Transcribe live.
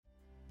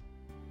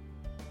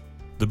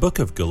The book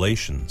of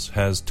Galatians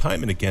has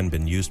time and again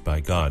been used by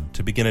God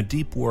to begin a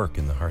deep work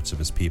in the hearts of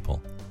his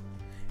people.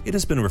 It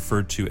has been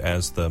referred to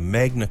as the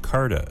Magna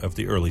Carta of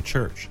the early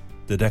church,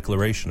 the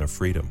Declaration of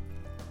Freedom.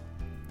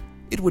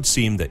 It would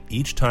seem that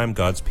each time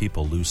God's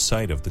people lose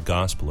sight of the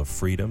gospel of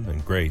freedom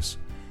and grace,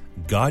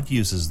 God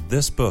uses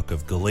this book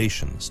of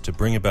Galatians to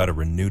bring about a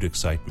renewed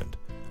excitement,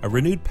 a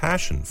renewed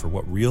passion for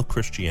what real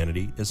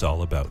Christianity is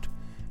all about,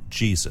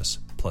 Jesus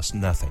plus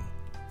nothing.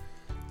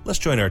 Let's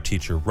join our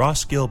teacher,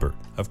 Ross Gilbert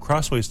of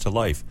Crossways to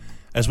Life,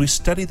 as we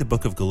study the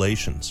book of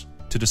Galatians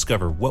to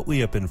discover what we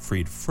have been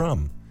freed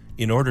from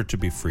in order to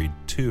be freed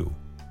to.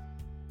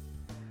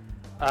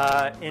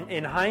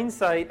 In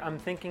hindsight, I'm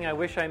thinking I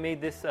wish I made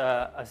this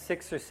a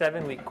 6 or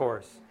 7 week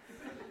course.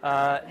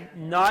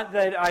 Not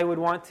that I would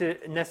want to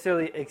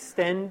necessarily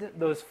extend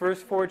those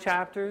first 4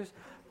 chapters,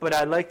 but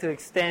I'd like to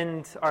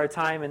extend our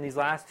time in these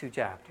last 2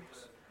 chapters.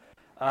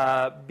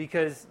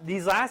 Because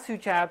these last 2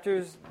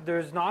 chapters,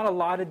 there's not a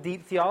lot of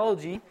deep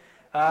theology.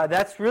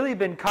 That's really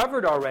been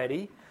covered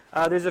already.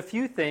 There's a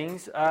few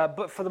things,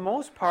 but for the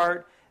most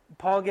part,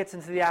 Paul gets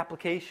into the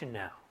application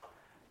now.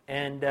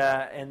 And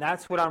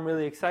that's what I'm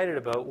really excited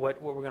about,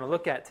 what we're going to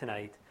look at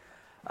tonight.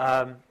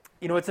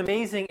 It's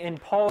amazing in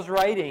Paul's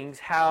writings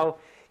how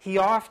he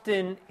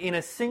often, in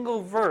a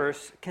single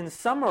verse, can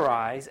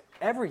summarize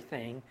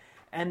everything,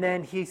 and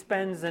then he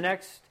spends the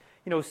next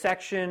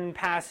section,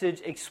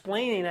 passage,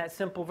 explaining that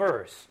simple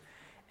verse.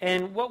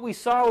 And what we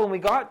saw when we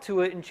got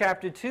to it in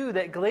chapter 2,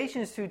 that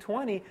Galatians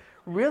 2:20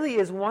 really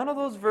is one of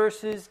those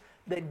verses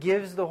that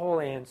gives the whole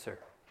answer,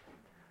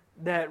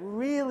 that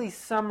really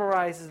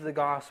summarizes the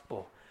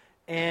gospel.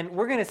 And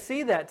we're going to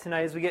see that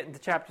tonight as we get into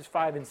chapters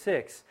 5 and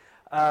 6.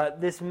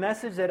 This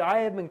message that I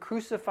have been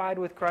crucified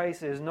with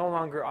Christ, it is no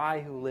longer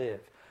I who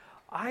live.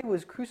 I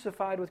was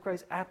crucified with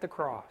Christ at the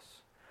cross.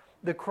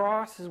 The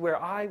cross is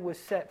where I was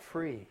set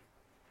free.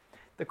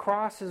 The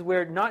cross is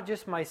where not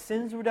just my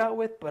sins were dealt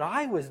with, but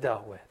I was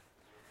dealt with.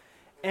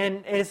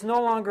 And it's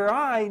no longer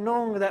I, no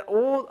longer that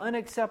old,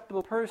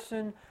 unacceptable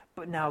person,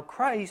 but now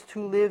Christ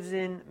who lives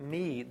in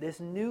me, this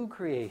new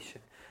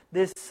creation,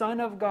 this Son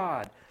of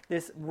God,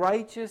 this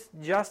righteous,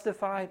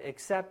 justified,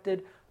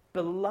 accepted,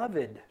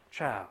 beloved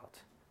child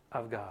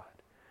of God.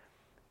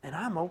 And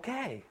I'm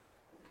okay.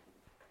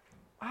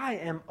 I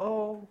am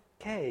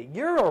okay.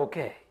 You're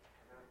okay.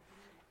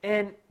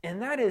 And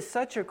that is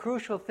such a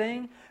crucial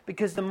thing,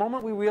 because the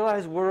moment we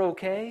realize we're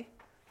okay,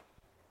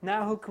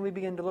 now who can we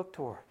begin to look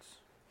towards?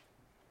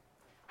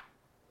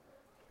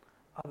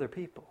 Other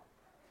people.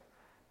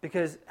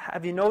 Because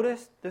have you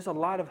noticed there's a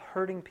lot of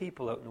hurting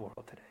people out in the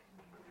world today?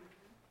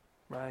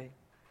 Right?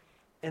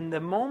 And the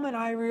moment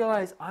I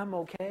realize I'm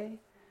okay,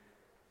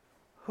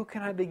 who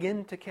can I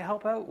begin to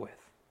help out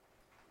with?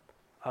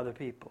 Other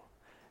people.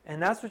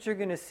 And that's what you're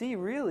going to see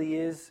really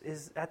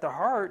is at the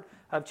heart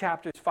of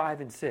chapters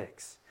 5 and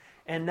 6.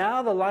 And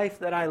now the life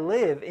that I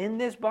live in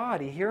this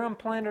body here on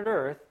planet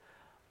Earth,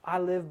 I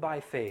live by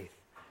faith,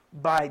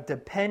 by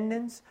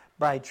dependence,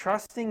 by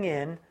trusting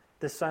in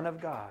the Son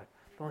of God,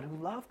 the one who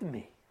loved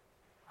me.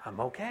 I'm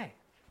okay.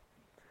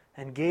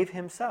 And gave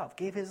himself,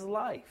 gave his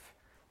life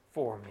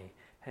for me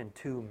and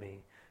to me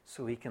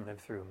so he can live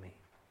through me.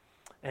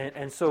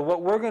 And so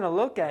what we're going to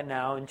look at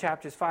now in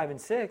chapters 5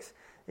 and 6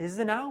 is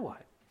the now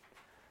what?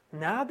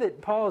 Now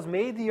that Paul has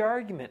made the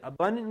argument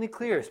abundantly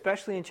clear,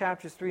 especially in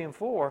chapters 3 and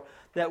 4,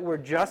 that we're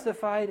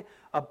justified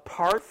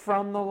apart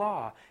from the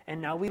law, and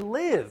now we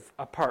live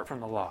apart from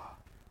the law.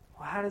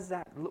 Well,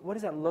 what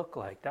does that look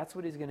like? That's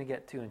what he's going to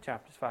get to in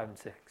chapters 5 and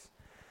 6.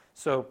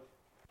 So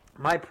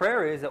my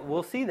prayer is that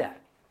we'll see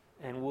that,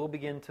 and we'll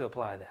begin to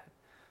apply that.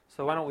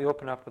 So why don't we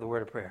open up with a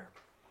word of prayer.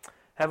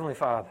 Heavenly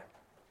Father,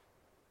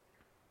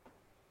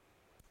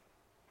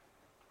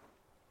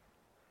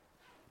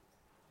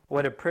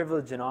 what a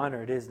privilege and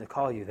honor it is to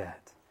call you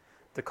that,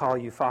 to call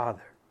you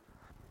Father.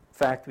 In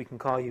fact, we can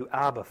call you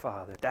Abba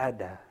Father,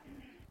 Dada.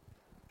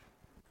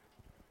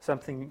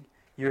 Something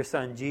your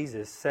Son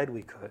Jesus said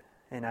we could,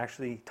 and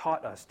actually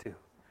taught us to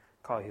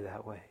call you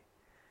that way.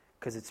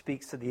 Because it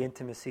speaks to the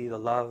intimacy, the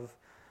love,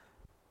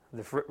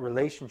 the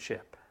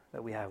relationship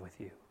that we have with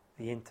you,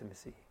 the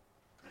intimacy.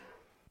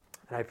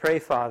 And I pray,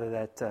 Father,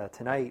 that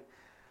tonight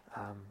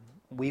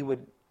we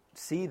would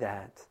see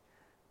that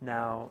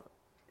now,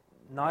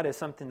 not as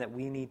something that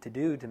we need to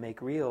do to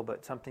make real,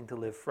 but something to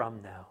live from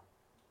now.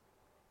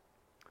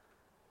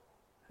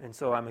 And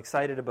so I'm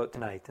excited about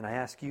tonight, and I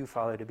ask you,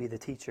 Father, to be the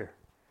teacher.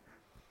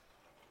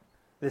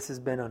 This has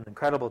been an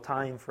incredible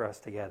time for us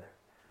together.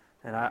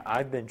 And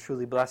I've been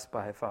truly blessed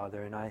by it,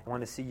 Father, and I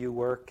want to see you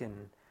work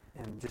and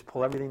just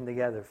pull everything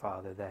together,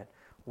 Father, that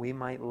we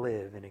might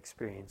live and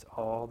experience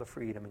all the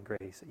freedom and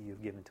grace that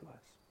you've given to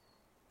us.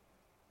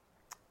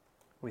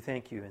 We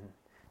thank you. In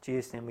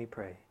Jesus' name we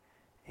pray.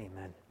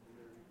 Amen.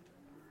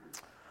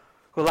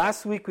 Well,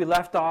 last week we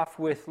left off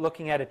with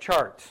looking at a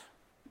chart.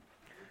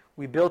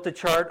 We built a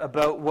chart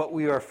about what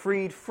we are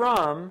freed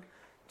from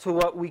to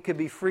what we could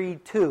be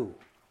freed to.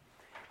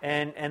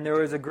 And there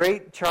was a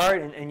great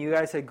chart, and you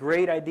guys had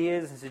great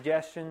ideas and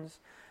suggestions.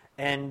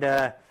 And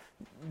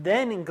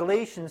then in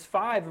Galatians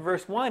 5,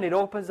 verse 1, it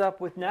opens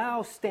up with,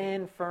 now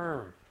stand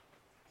firm.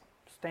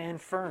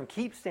 Stand firm.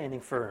 Keep standing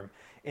firm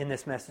in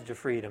this message of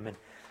freedom.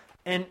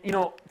 And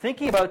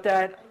thinking about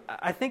that,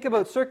 I think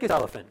about circus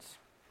elephants.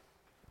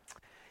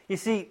 You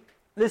see,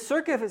 this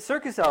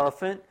circus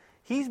elephant,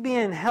 he's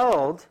being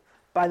held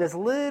by this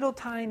little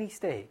tiny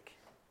stake.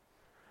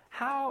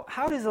 How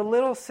does a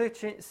little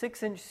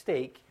 6-inch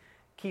stake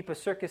keep a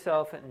circus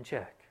elephant in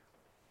check?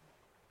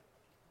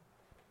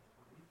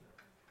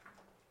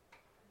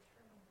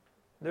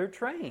 They're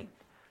trained,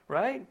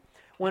 right?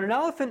 When an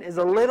elephant is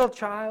a little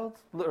child,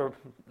 or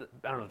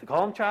I don't know if they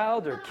call them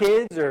child or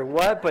kids or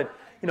what, but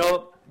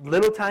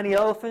little tiny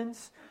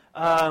elephants,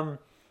 what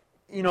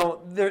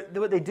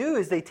they do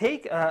is they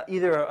take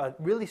either a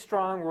really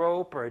strong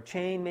rope or a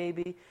chain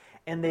maybe,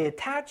 and they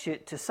attach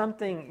it to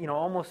something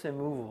almost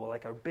immovable,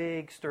 like a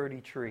big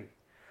sturdy tree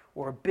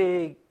or a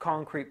big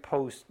concrete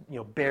post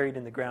buried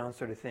in the ground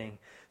sort of thing.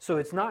 So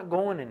it's not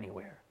going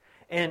anywhere.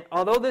 And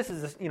although this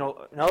is,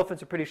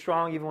 elephants are pretty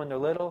strong even when they're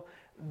little,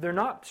 they're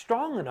not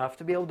strong enough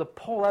to be able to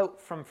pull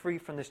out free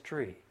from this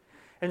tree.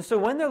 And so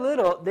when they're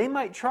little, they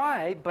might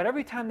try, but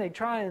every time they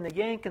try and they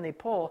yank and they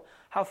pull,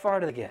 how far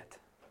do they get?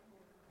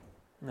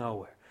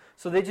 Nowhere.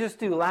 So they just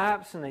do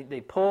laps and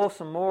they pull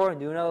some more and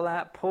do another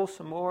lap, pull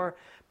some more,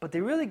 but they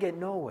really get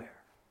nowhere.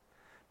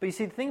 But you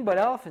see, the thing about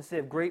elephants, they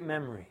have great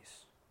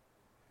memories,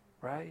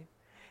 right?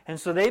 And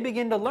so they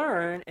begin to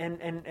learn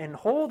and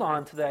hold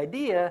on to the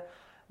idea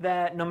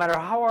that no matter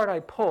how hard I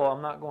pull,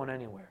 I'm not going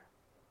anywhere.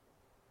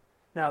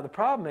 Now, the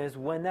problem is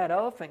when that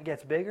elephant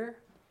gets bigger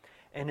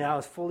and now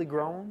is fully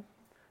grown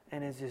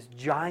and is this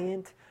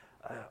giant,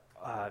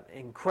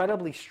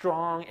 incredibly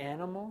strong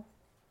animal,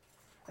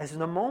 as in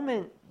the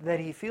moment that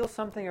he feels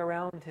something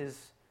around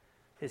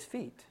his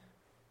feet,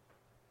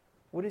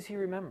 what does he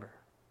remember?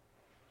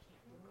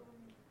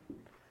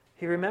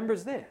 He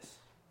remembers this.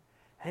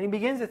 And he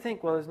begins to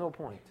think, well, there's no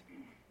point.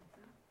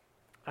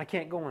 I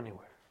can't go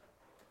anywhere.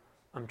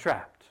 I'm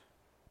trapped.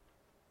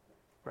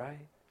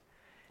 Right?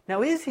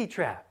 Now, is he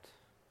trapped?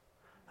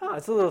 Oh,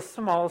 it's a little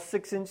small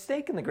 6-inch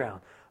stake in the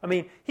ground. I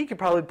mean, he could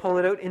probably pull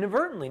it out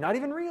inadvertently, not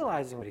even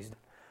realizing what he's done.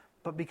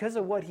 But because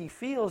of what he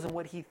feels and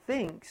what he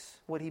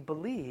thinks, what he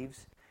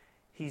believes,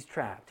 he's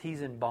trapped.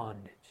 He's in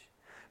bondage.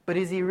 But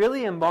is he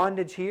really in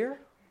bondage here?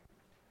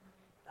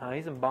 No,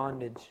 he's in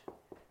bondage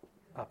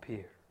up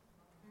here.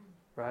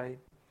 Right?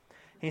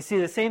 And you see,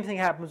 the same thing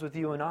happens with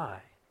you and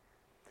I.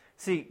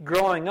 See,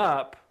 growing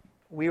up,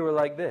 we were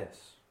like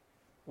this.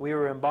 We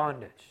were in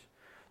bondage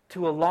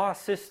to a law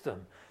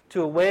system,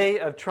 to a way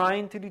of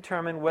trying to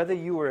determine whether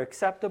you were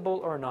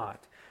acceptable or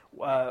not.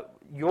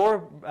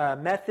 Your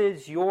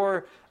methods,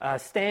 your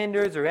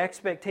standards or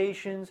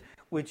expectations,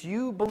 which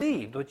you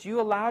believed, which you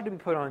allowed to be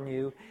put on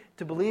you,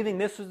 to believing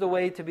this was the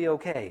way to be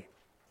okay.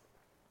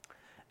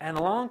 And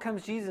along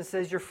comes Jesus and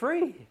says, you're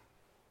free.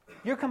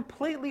 You're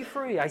completely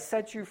free. I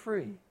set you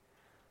free.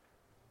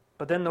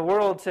 But then the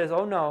world says,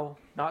 oh no,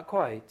 not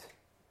quite,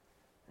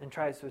 and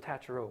tries to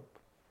attach a rope.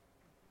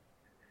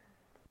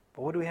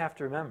 But what do we have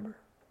to remember?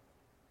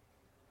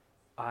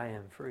 I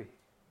am free.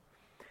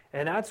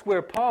 And that's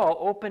where Paul,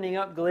 opening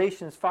up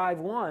Galatians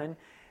 5:1,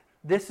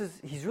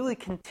 he's really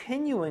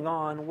continuing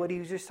on what he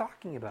was just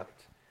talking about.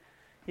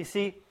 You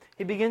see,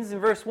 he begins in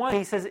verse 1,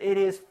 he says, it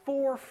is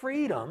for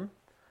freedom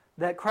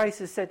that Christ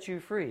has set you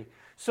free.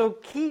 So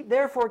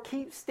therefore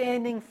keep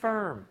standing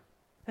firm.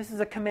 This is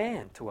a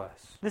command to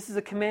us. This is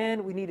a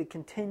command we need to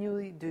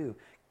continually do.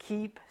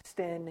 Keep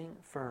standing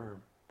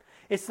firm.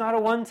 It's not a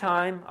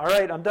one-time, all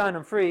right, I'm done,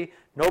 I'm free,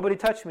 nobody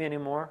touch me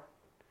anymore.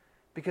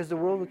 Because the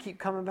world will keep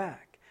coming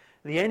back.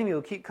 The enemy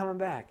will keep coming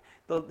back.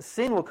 The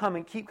sin will come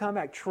and keep coming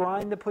back,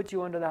 trying to put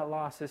you under that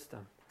law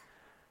system.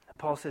 And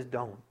Paul says,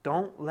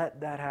 don't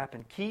let that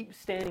happen. Keep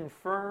standing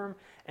firm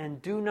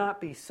and do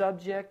not be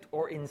subject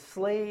or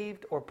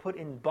enslaved or put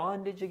in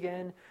bondage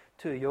again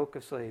to a yoke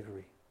of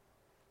slavery.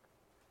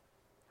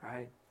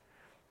 Right?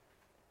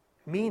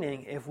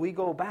 Meaning, if we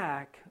go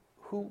back,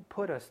 who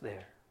put us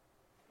there?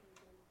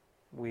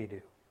 We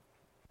do.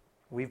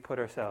 We've put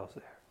ourselves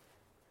there.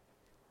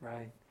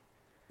 Right?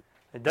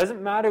 It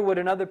doesn't matter what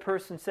another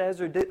person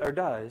says or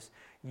does.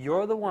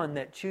 You're the one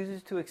that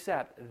chooses to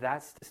accept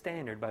that's the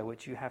standard by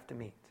which you have to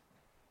meet.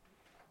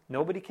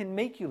 Nobody can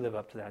make you live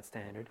up to that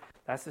standard.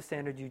 That's the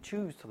standard you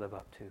choose to live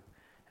up to.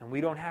 And we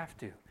don't have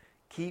to.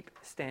 Keep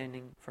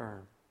standing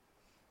firm.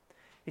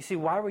 You see,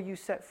 why were you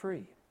set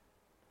free?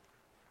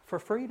 For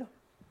freedom.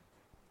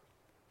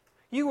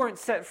 You weren't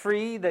set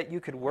free that you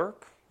could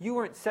work. You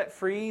weren't set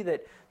free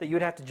that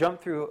you'd have to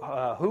jump through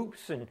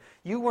hoops. And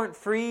you weren't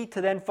free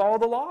to then follow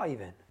the law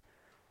even.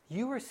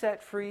 You were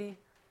set free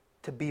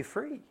to be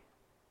free.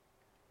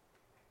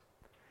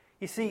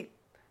 You see,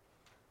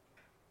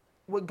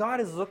 what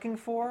God is looking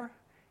for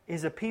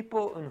is a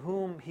people in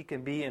whom He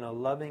can be in a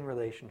loving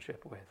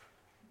relationship with.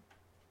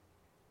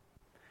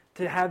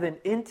 To have an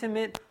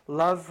intimate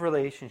love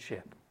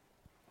relationship.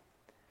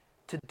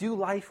 To do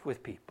life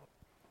with people.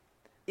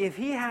 If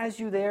He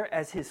has you there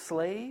as His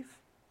slave,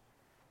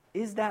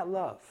 is that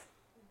love?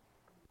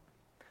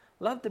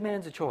 Love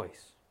demands a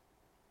choice.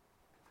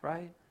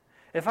 right?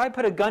 If I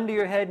put a gun to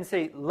your head and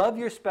say, love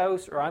your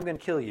spouse or I'm going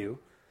to kill you,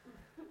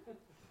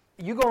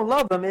 you go and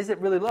love them, is it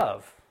really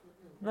love?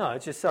 No,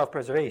 it's just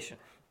self-preservation,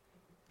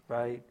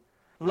 right?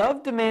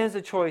 Love demands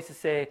a choice to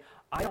say,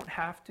 I don't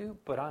have to,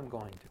 but I'm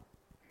going to.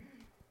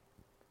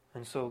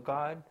 And so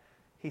God,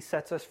 He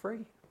sets us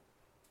free.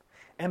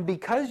 And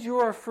because you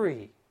are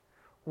free,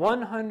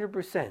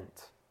 100%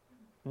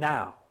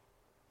 now,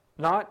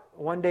 not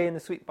one day in the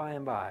sweet by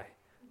and by,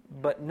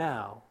 but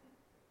now,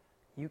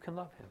 you can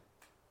love Him.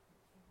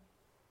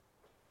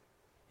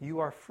 You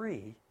are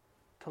free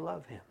to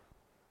love Him.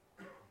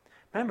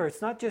 Remember,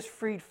 it's not just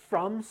freed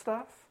from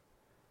stuff,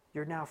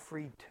 you're now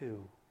freed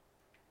to.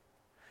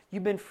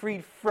 You've been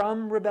freed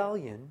from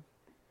rebellion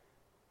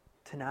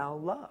to now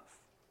love,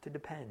 to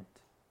depend,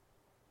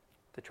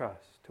 to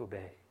trust, to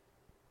obey.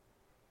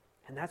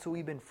 And that's what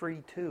we've been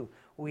freed to.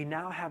 We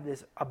now have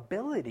this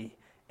ability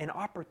and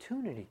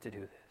opportunity to do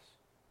this.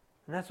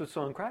 And that's what's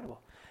so incredible.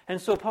 And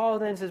so Paul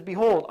then says,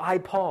 behold, I,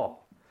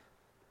 Paul.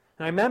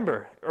 And I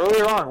remember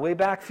earlier on, way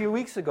back a few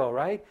weeks ago,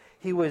 right?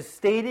 He was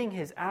stating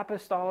his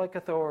apostolic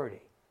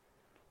authority,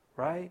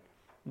 right?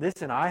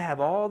 Listen, I have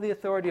all the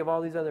authority of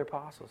all these other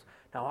apostles.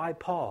 Now I,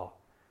 Paul,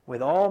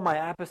 with all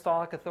my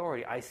apostolic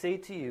authority, I say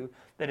to you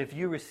that if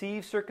you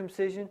receive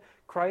circumcision,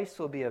 Christ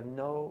will be of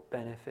no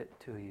benefit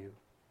to you.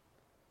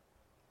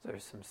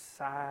 There's some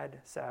sad,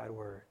 sad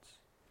words.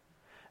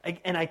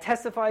 And I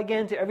testify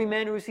again to every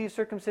man who receives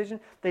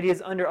circumcision that he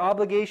is under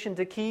obligation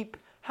to keep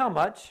how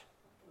much?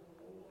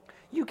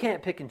 You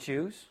can't pick and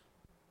choose.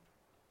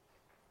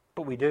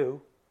 But we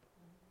do.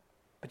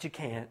 But you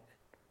can't.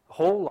 The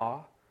whole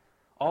law,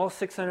 all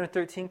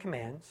 613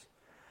 commands.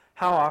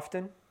 How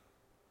often?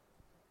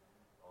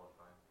 All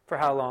the time. For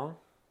how long?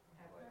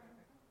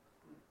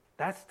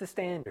 That's the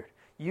standard.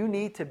 You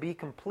need to be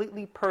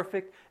completely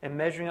perfect and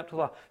measuring up to the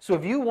law. So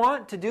if you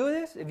want to do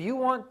this, if you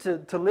want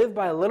to live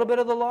by a little bit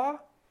of the law,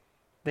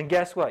 then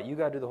guess what? You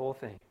got to do the whole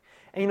thing.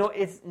 And you know,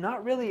 it's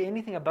not really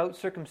anything about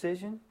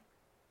circumcision.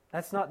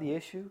 That's not the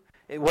issue.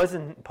 It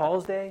wasn't in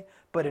Paul's day,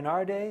 but in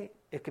our day,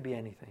 it could be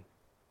anything.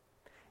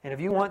 And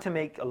if you want to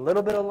make a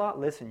little bit of law,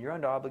 listen, you're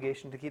under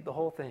obligation to keep the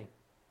whole thing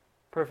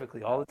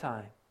perfectly all the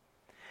time.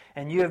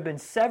 And you have been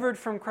severed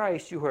from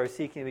Christ, you who are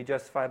seeking to be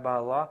justified by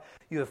the law.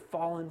 You have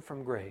fallen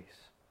from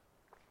grace.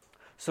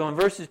 So in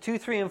verses 2,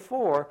 3, and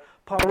 4,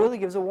 Paul really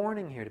gives a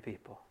warning here to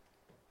people.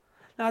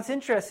 Now it's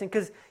interesting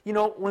because, you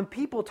know, when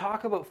people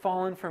talk about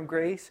fallen from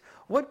grace,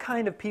 what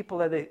kind of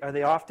people are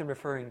they often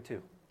referring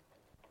to?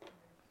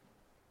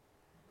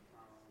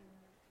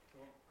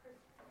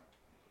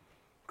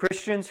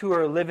 Christians who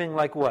are living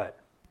like what?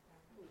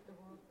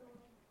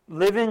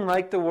 Living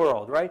like the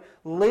world, right?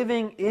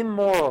 Living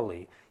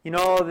immorally.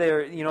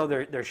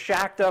 They're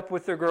shacked up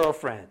with their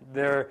girlfriend.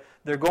 They're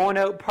going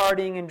out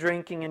partying and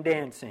drinking and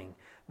dancing.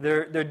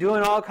 They're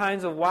doing all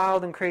kinds of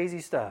wild and crazy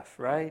stuff,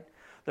 right?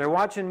 They're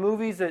watching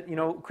movies that,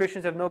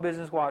 Christians have no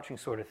business watching,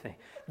 sort of thing.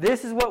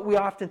 This is what we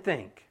often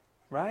think,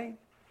 right?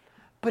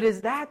 But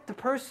is that the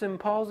person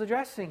Paul's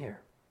addressing here?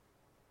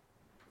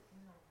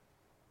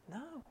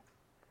 No.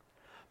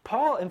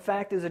 Paul, in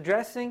fact, is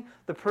addressing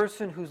the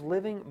person who's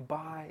living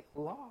by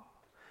law,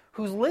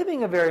 who's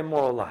living a very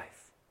moral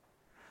life,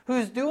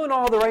 who's doing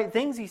all the right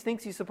things he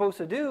thinks he's supposed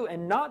to do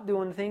and not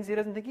doing the things he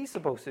doesn't think he's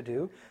supposed to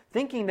do,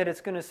 thinking that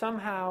it's going to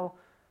somehow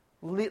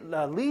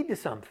lead to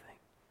something.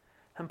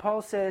 And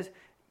Paul says,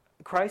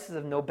 Christ is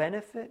of no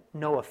benefit,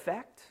 no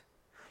effect.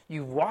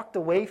 You've walked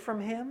away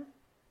from Him.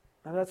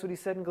 Now that's what he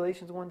said in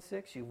Galatians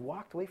 1:6. You've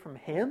walked away from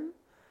Him.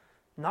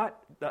 Not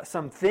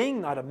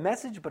something, not a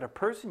message, but a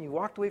person. You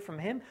walked away from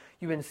Him.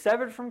 You've been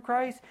severed from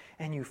Christ,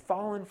 and you've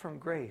fallen from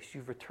grace.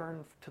 You've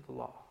returned to the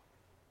law.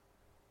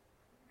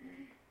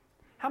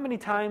 How many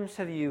times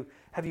have you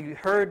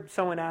heard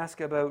someone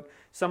ask about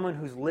someone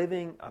who's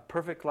living a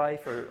perfect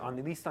life, or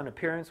at least on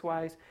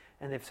appearance-wise,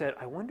 and they've said,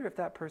 I wonder if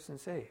that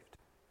person's saved?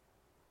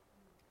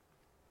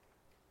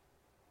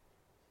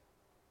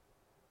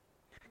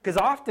 Because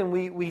often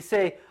we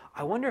say,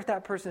 I wonder if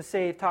that person's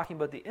saved, talking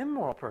about the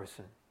immoral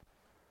person.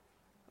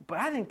 But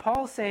I think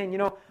Paul's saying,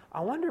 I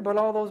wonder about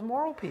all those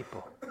moral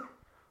people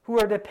who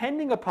are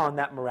depending upon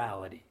that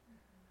morality.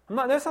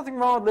 There's nothing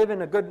wrong with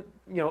living a good,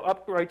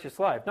 uprighteous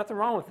life. Nothing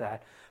wrong with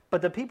that.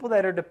 But the people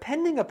that are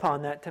depending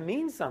upon that to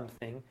mean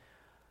something,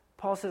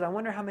 Paul says, I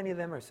wonder how many of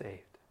them are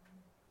saved.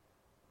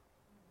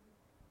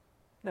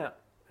 Now,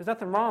 there's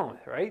nothing wrong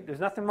with it, right? There's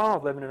nothing wrong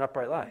with living an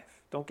upright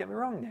life. Don't get me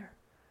wrong there.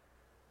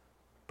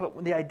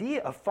 But the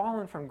idea of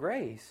falling from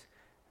grace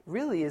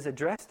really is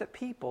addressed at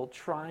people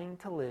trying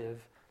to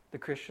live the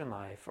Christian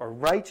life or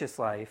righteous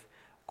life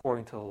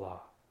according to the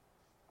law,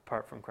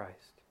 apart from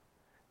Christ.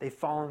 They've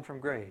fallen from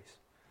grace.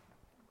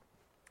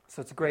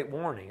 So it's a great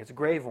warning. It's a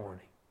grave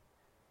warning.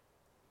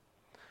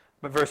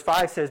 But verse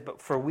 5 says, but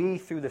for we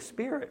through the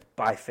Spirit,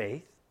 by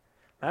faith,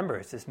 remember,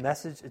 it's this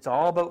message, it's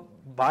all about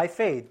by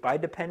faith, by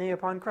depending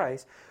upon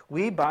Christ,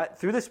 we,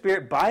 through the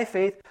Spirit, by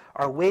faith,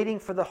 are waiting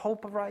for the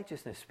hope of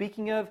righteousness.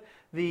 Speaking of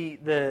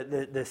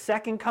the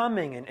second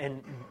coming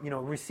and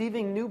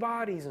receiving new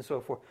bodies and so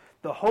forth,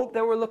 the hope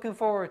that we're looking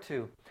forward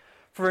to.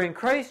 For in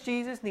Christ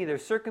Jesus, neither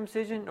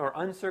circumcision nor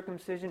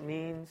uncircumcision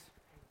means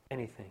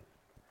anything.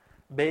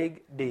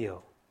 Big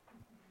deal.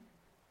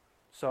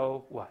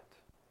 So what?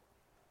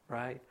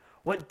 Right?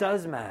 What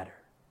does matter?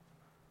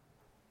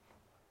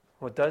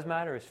 What does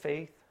matter is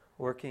faith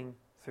working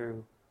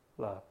through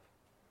love.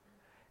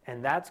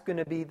 And that's going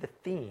to be the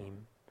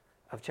theme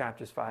of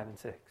chapters 5 and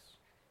 6.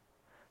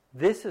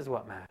 This is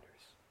what matters.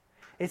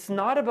 It's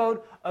not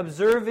about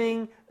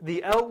observing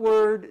the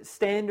outward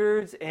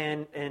standards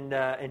and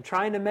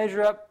trying to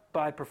measure up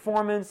by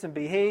performance and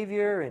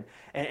behavior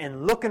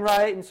and looking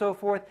right and so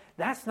forth.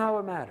 That's not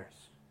what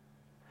matters.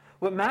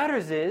 What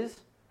matters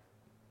is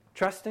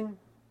trusting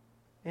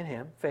in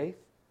Him, faith,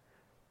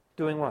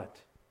 doing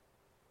what?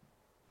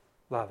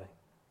 Loving.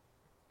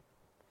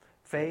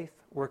 Faith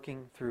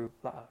working through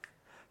love.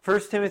 1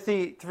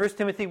 Timothy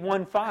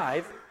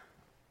 1:5,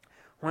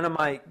 one of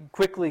my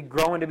quickly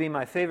growing to be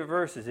my favorite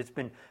verses. It's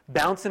been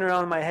bouncing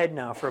around in my head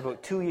now for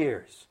about 2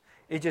 years.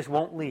 It just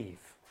won't leave.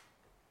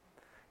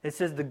 It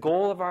says the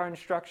goal of our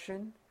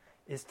instruction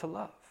is to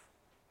love.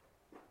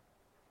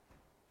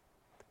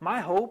 My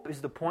hope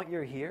is the point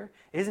you're here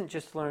isn't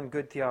just to learn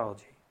good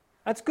theology.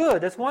 That's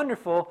good, that's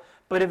wonderful,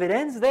 but if it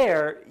ends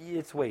there,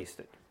 it's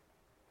wasted.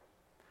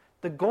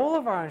 The goal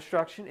of our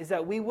instruction is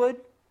that we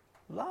would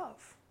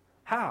love.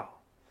 How?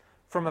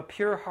 From a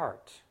pure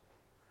heart,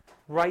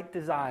 right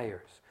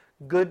desires,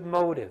 good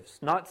motives,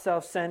 not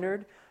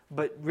self-centered,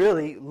 but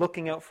really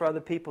looking out for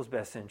other people's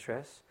best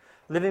interests,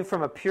 living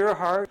from a pure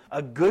heart,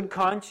 a good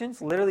conscience,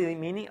 literally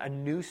meaning a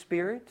new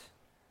spirit,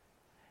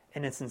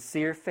 and a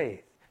sincere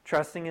faith,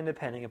 trusting and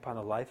depending upon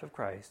the life of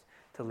Christ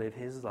to live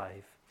His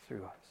life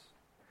through us.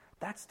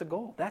 That's the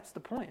goal. That's the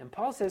point. And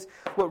Paul says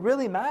what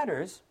really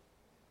matters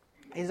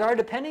is our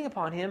depending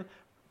upon Him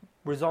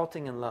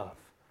resulting in love,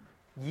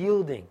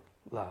 yielding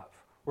love,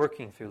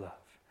 working through love.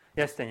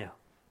 Yes, Danielle?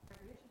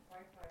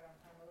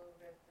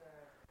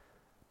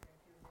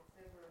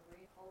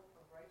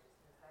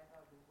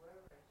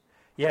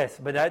 Yes,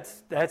 but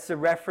that's a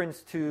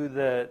reference to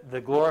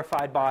the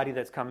glorified body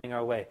that's coming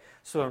our way.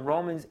 So in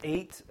Romans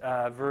 8,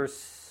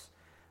 verse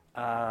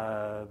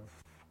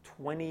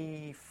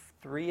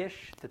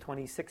 23-ish to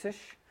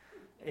 26-ish,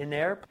 in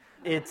there,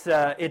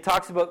 it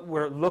talks about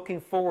we're looking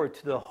forward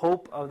to the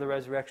hope of the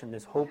resurrection,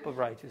 this hope of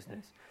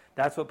righteousness.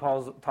 That's what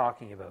Paul's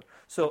talking about.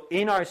 So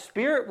in our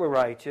spirit we're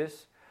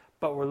righteous,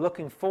 but we're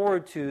looking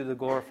forward to the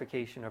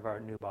glorification of our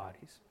new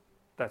bodies.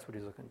 That's what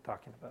he's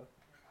talking about.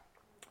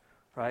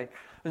 Right?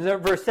 And then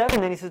verse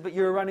 7, then he says, but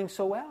you're running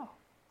so well.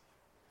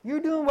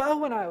 You're doing well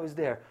when I was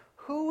there.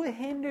 Who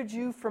hindered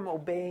you from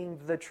obeying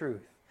the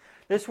truth?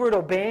 This word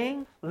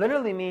obeying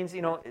literally means,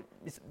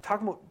 it's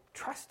talking about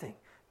trusting,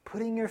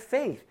 putting your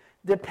faith,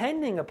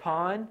 depending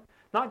upon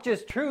not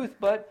just truth,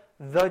 but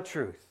the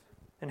truth.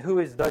 And who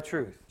is the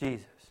truth?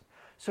 Jesus.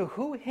 So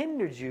who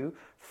hindered you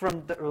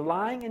from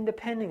relying and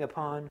depending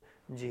upon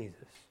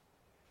Jesus?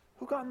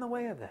 Who got in the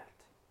way of that?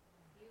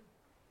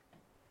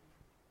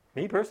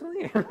 Me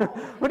personally?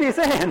 What are you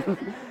saying?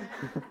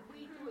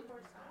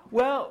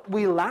 Well,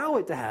 we allow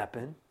it to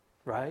happen,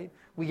 right?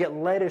 We get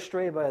led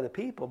astray by other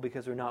people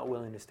because we're not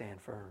willing to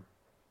stand firm,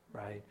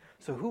 right?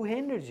 So who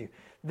hindered you?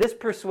 This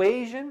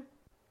persuasion,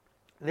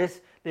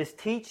 this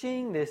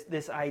teaching,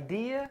 this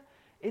idea,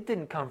 it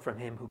didn't come from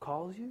Him who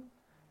calls you.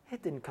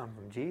 It didn't come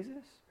from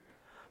Jesus.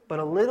 But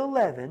a little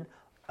leaven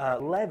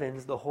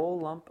leavens the whole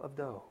lump of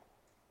dough.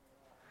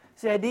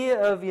 It's the idea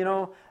of,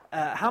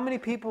 how many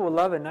people will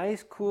love a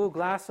nice, cool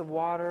glass of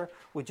water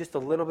with just a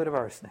little bit of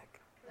arsenic?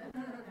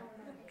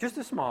 Just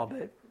a small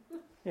bit,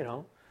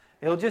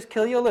 It'll just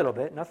kill you a little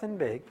bit, nothing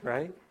big,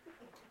 right?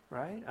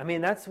 Right? I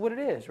mean, that's what it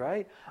is,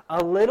 right?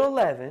 A little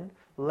leaven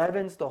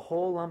leavens the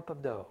whole lump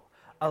of dough.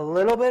 A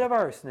little bit of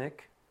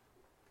arsenic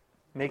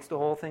makes the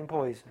whole thing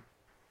poison,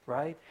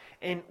 right?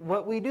 And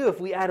what we do, if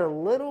we add a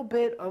little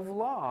bit of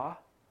law,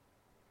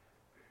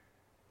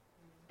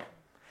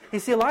 you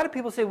see, a lot of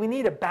people say we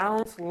need a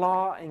balanced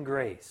law and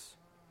grace.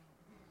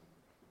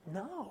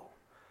 No.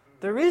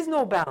 There is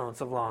no balance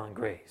of law and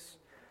grace.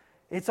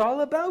 It's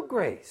all about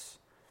grace.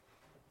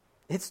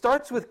 It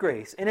starts with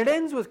grace, and it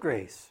ends with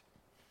grace.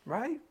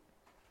 Right?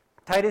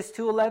 Titus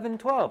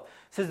 2:11-12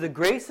 says, the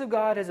grace of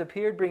God has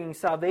appeared, bringing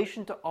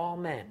salvation to all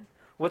men.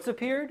 What's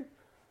appeared?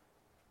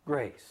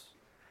 Grace.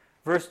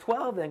 Verse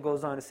 12 then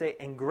goes on to say,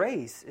 and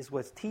grace is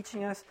what's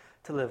teaching us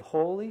to live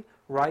holy,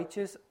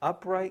 righteous,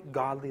 upright,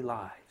 godly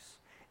lives.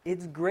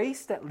 It's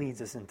grace that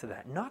leads us into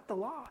that, not the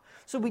law.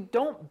 So we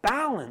don't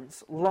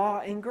balance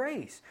law and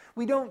grace.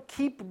 We don't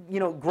keep,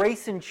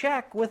 grace in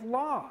check with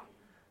law.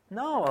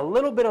 No, a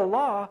little bit of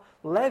law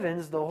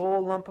leavens the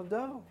whole lump of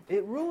dough.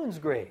 It ruins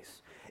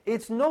grace.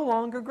 It's no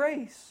longer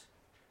grace.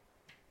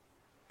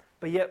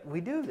 But yet we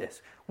do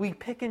this. We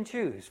pick and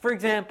choose. For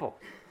example,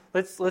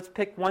 let's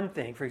pick one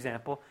thing, for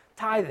example,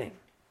 tithing.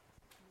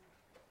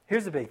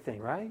 Here's the big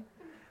thing, right?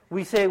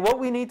 We say what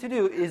we need to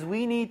do is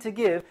we need to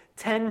give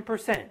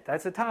 10%.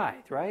 That's a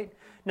tithe, right?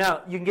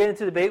 Now, you can get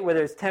into debate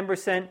whether it's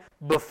 10%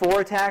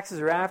 before taxes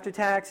or after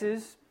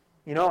taxes.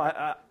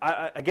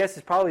 I guess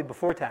it's probably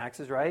before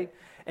taxes, right?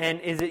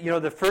 And is it,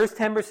 the first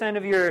 10%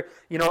 of your,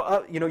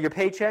 your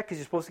paycheck, because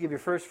you're supposed to give your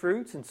first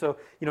fruits, and so,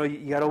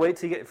 you got to wait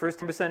till you get the first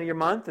 10% of your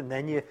month, and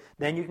then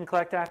you can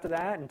collect after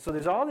that. And so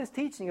there's all this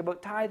teaching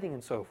about tithing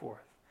and so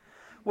forth.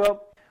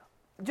 Well,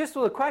 just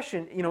with a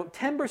question,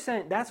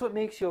 10%, that's what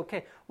makes you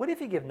okay. What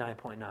if you give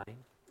 9.9?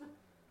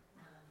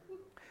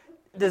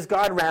 Does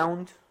God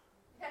round?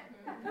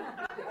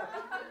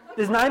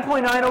 Is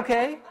 9.9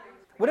 okay?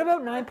 What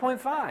about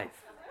 9.5?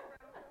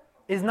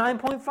 Is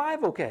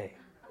 9.5 okay?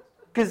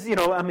 Because,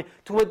 to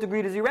what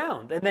degree does he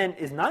round? And then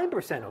is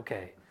 9%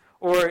 okay?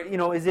 Or,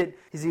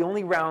 is he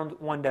only round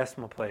one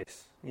decimal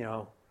place?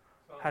 How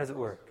does it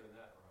work?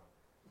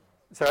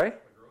 Sorry?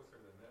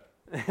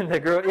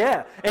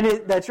 Yeah, and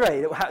that's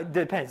right. It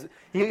depends.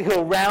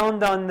 He'll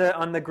round on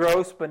the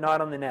gross, but not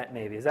on the net.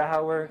 Maybe is that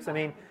how it works? I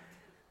mean,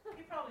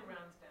 he probably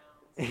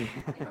rounds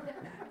down.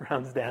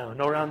 Rounds down.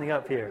 No rounding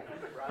up here.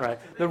 Right.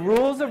 The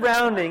rules of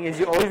rounding is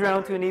you always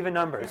round to an even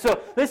number.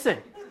 So listen.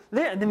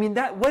 I mean,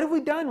 what have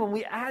we done when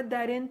we add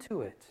that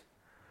into it?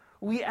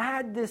 We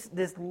add this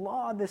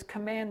law, this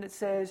command that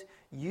says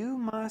you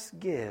must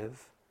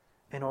give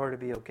in order to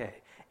be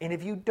okay. And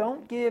if you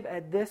don't give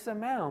at this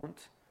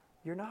amount,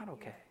 you're not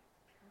okay.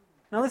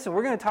 Now listen,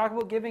 we're going to talk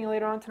about giving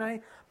later on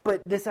tonight,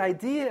 but this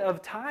idea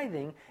of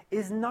tithing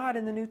is not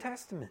in the New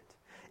Testament.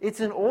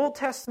 It's an Old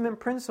Testament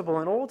principle,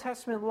 an Old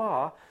Testament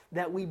law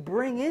that we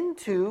bring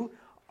into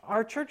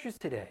our churches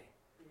today.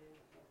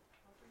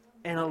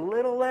 And a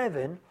little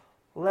leaven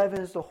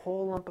leavens the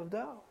whole lump of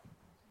dough.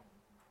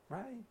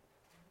 Right?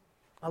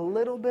 A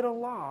little bit of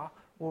law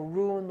will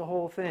ruin the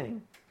whole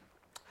thing.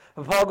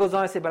 And Paul goes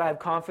on to say, but I have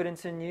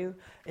confidence in you,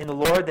 in the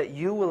Lord, that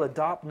you will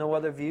adopt no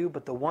other view,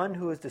 but the one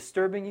who is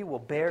disturbing you will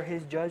bear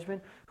his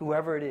judgment,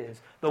 whoever it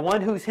is. The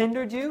one who's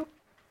hindered you,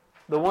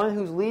 the one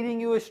who's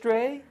leading you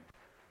astray,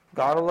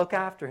 God will look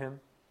after him.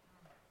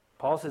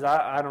 Paul says,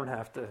 I don't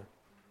have to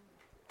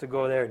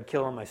go there and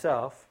kill him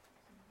myself.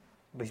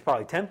 But he's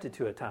probably tempted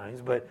to at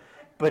times.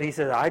 But he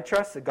says, I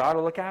trust that God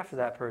will look after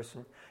that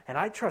person. And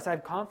I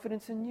have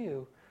confidence in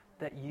you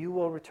that you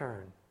will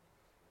return,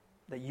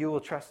 that you will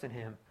trust in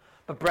him.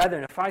 But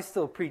brethren, if I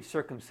still preach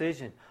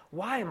circumcision,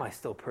 why am I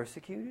still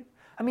persecuted?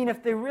 I mean,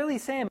 if they're really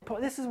saying,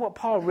 this is what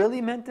Paul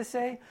really meant to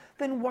say,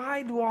 then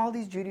why do all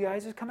these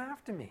Judaizers come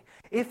after me?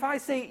 If I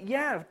say,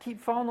 yeah, keep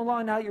following the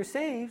law now you're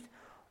saved,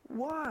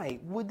 why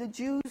would the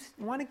Jews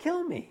want to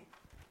kill me?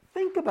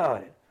 Think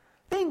about it.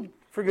 Think,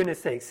 for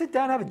goodness sake. Sit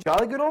down and have a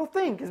jolly good old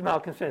think, as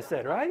Malcolm Smith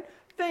said, right?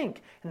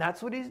 Think. And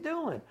that's what he's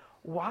doing.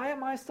 Why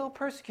am I still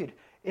persecuted?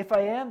 If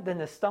I am, then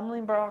the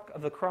stumbling block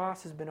of the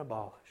cross has been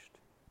abolished.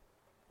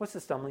 What's the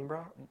stumbling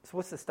block?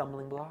 What's the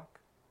stumbling block?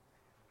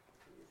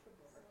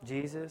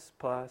 Jesus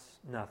plus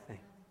nothing.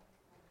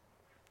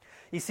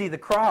 You see, the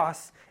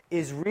cross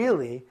is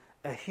really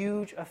a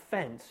huge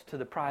offense to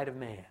the pride of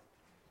man.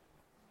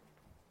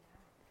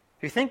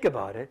 If you think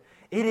about it,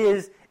 it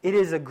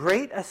is a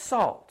great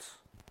assault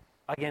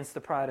against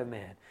the pride of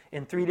man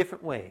in three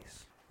different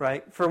ways,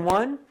 right? For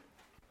one,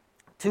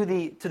 to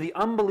the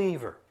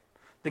unbeliever,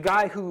 the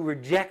guy who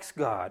rejects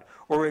God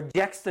or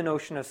rejects the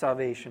notion of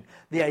salvation,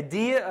 the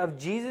idea of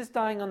Jesus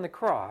dying on the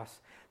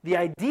cross, the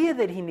idea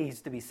that he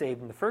needs to be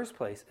saved in the first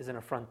place is an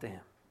affront to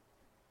him.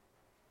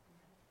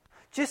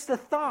 Just the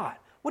thought.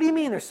 What do you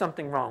mean there's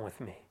something wrong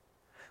with me?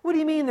 What do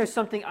you mean there's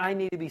something I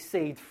need to be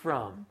saved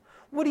from?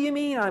 What do you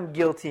mean I'm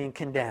guilty and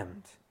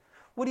condemned?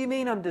 What do you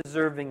mean I'm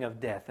deserving of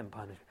death and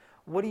punishment?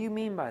 What do you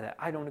mean by that?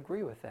 I don't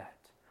agree with that.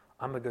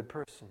 I'm a good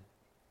person.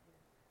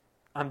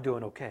 I'm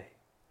doing okay.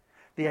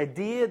 The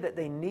idea that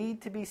they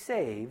need to be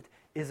saved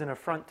is an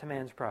affront to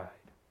man's pride.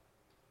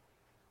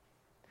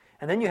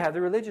 And then you have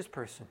the religious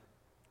person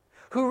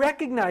who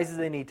recognizes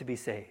they need to be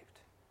saved.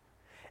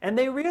 And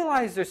they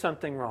realize there's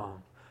something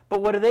wrong.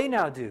 But what do they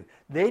now do?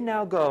 They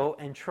now go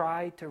and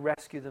try to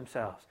rescue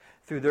themselves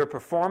through their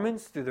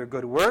performance, through their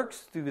good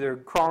works, through their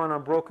crawling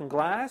on broken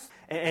glass,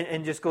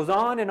 and just goes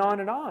on and on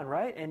and on,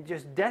 right? And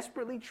just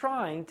desperately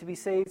trying to be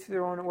saved through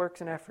their own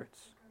works and efforts,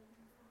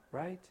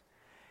 right?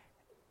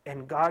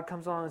 And God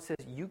comes along and says,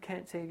 you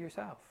can't save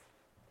yourself.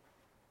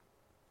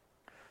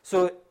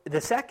 So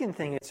the second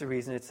thing, it's the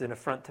reason it's an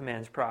affront to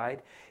man's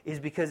pride, is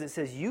because it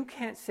says, you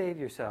can't save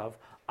yourself,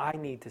 I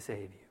need to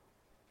save you.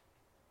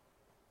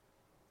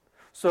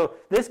 So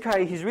this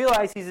guy, he's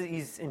realized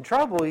he's in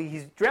trouble,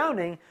 he's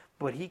drowning,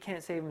 but he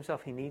can't save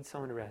himself. He needs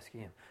someone to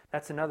rescue him.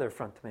 That's another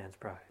affront to man's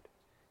pride.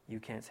 You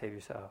can't save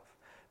yourself.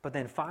 But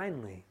then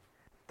finally,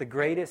 the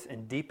greatest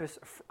and deepest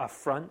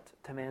affront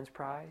to man's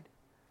pride,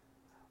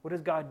 what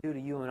does God do to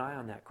you and I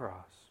on that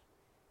cross?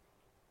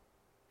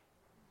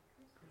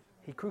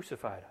 He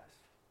crucified us.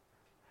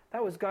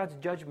 That was God's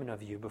judgment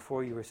of you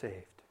before you were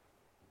saved.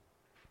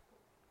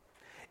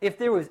 If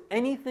there was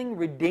anything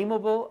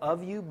redeemable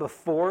of you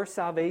before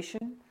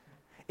salvation,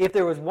 if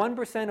there was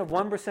 1% of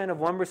 1% of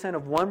 1%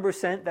 of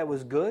 1% that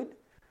was good,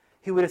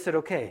 he would have said,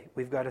 okay,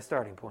 we've got a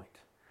starting point.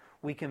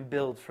 We can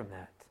build from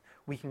that.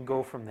 We can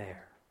go from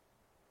there.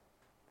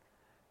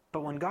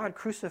 But when God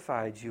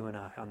crucified you and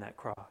I on that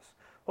cross,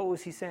 what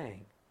was he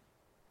saying?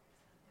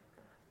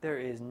 There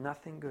is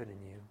nothing good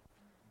in you.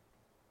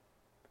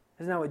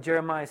 Isn't that what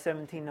Jeremiah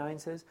 17:9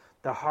 says?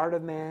 The heart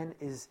of man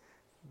is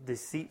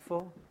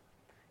deceitful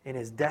and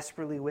is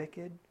desperately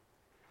wicked.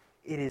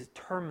 It is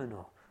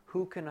terminal.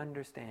 Who can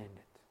understand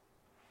it?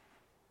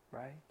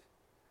 Right?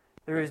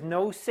 There is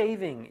no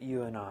saving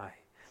you and I.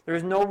 There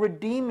is no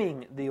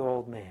redeeming the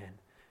old man.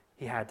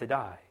 He had to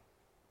die.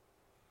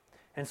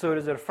 And so it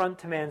is an affront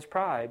to man's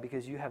pride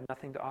because you have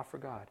nothing to offer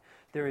God.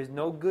 There is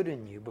no good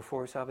in you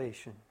before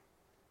salvation.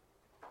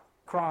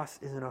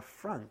 Cross is an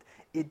affront.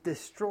 It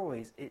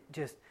destroys.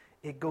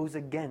 It goes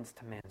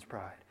against man's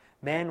pride.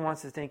 Man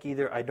wants to think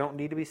either I don't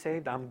need to be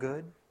saved, I'm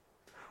good,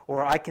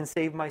 or I can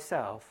save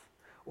myself,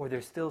 or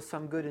there's still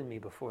some good in me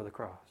before the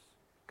cross.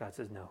 God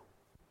says no.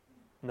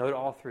 No to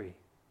all three.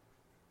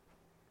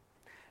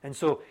 And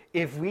so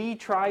if we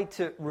try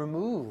to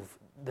remove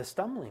the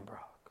stumbling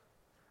block,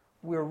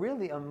 we're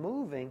really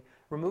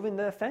removing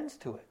the offense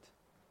to it.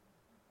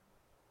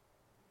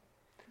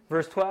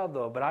 Verse 12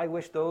 though, but I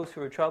wish those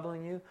who are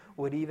troubling you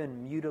would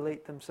even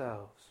mutilate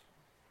themselves.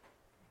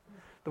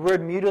 The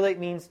word mutilate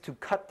means to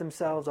cut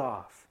themselves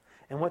off.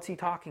 And what's he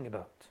talking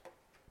about?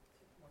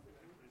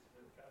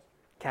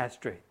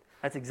 Castrate.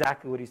 That's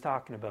exactly what he's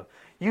talking about.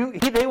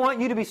 They want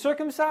you to be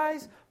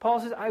circumcised. Paul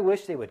says, I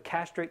wish they would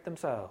castrate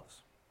themselves.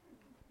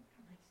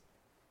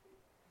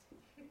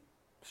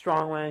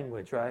 Strong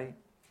language, right?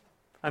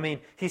 I mean,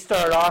 he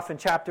started off in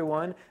chapter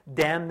 1,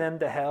 damn them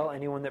to hell,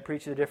 anyone that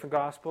preaches a different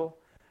gospel.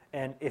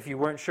 And if you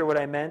weren't sure what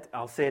I meant,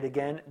 I'll say it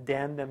again,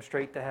 damn them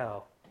straight to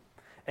hell.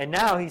 And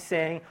now he's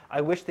saying, I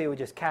wish they would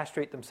just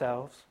castrate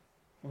themselves,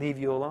 leave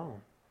you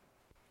alone.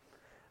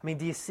 I mean,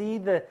 do you see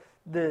the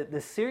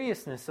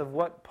seriousness of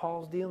what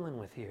Paul's dealing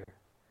with here?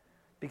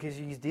 Because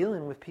he's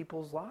dealing with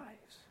people's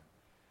lives.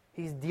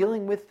 He's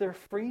dealing with their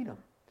freedom.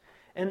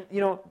 And,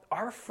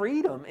 our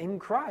freedom in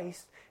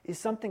Christ is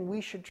something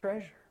we should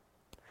treasure.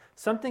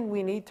 Something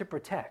we need to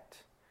protect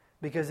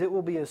because it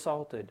will be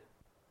assaulted.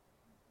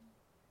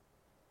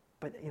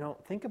 But,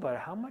 think about it.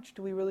 How much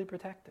do we really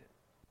protect it?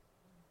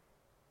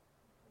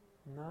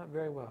 Not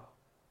very well.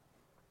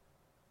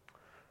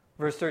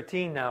 Verse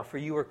 13 now, for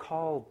you are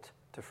called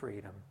to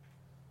freedom.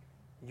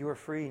 You are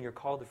free and you're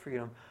called to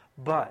freedom.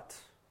 But,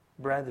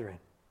 brethren,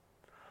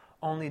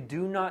 only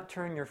do not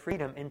turn your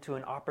freedom into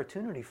an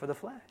opportunity for the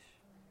flesh.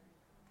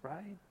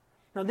 Right?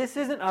 Now, this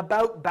isn't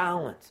about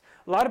balance.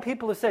 A lot of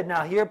people have said,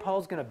 now here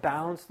Paul's going to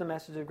balance the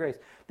message of grace.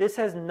 This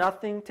has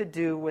nothing to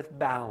do with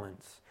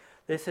balance.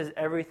 This has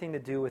everything to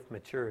do with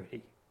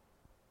maturity.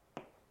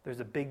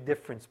 There's a big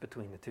difference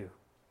between the two.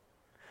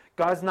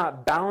 God's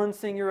not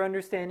balancing your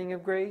understanding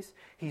of grace.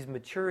 He's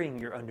maturing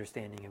your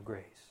understanding of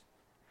grace.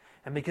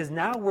 And because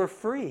now we're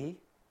free,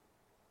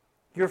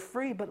 you're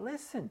free. But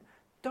listen,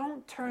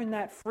 don't turn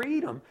that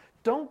freedom,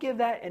 don't give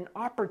that an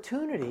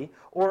opportunity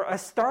or a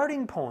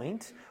starting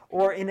point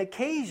or an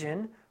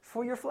occasion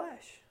for your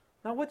flesh.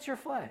 Now, what's your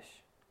flesh?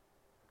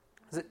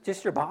 Is it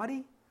just your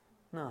body?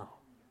 No.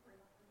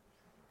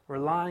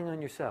 Relying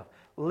on yourself.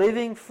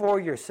 Living for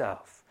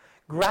yourself.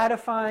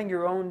 Gratifying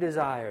your own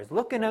desires.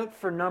 Looking out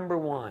for number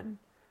one.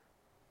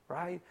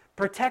 Right?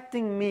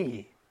 Protecting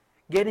me.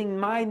 Getting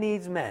my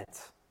needs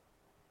met.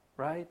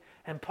 Right?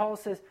 And Paul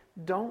says,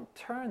 don't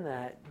turn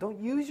that. Don't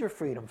use your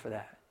freedom for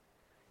that.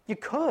 You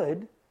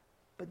could,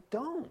 but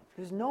don't.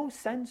 There's no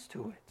sense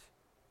to it.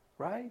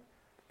 Right?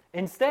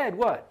 Instead,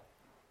 what?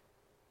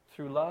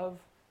 Through love,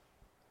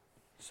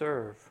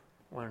 serve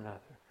one another.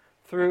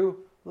 Through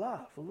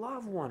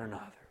love one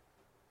another.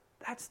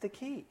 That's the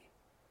key.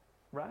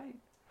 Right?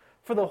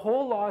 For the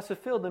whole law is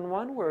fulfilled in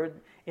one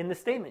word in the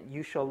statement,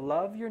 you shall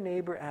love your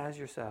neighbor as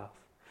yourself.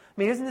 I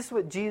mean, isn't this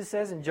what Jesus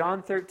says in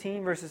John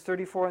 13, verses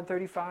 34 and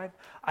 35?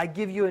 I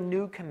give you a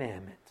new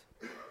commandment.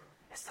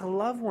 It's to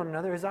love one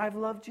another as I've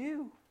loved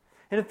you.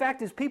 And in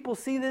fact, as people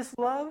see this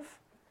love,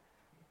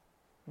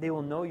 they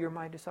will know you're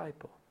my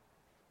disciple.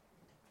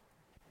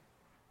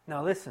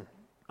 Now listen,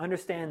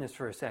 understand this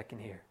for a second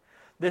here.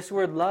 This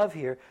word love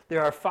here,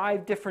 there are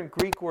 5 different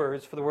Greek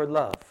words for the word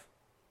love.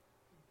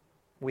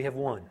 We have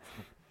one,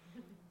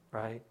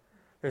 right?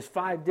 There's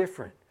 5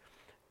 different.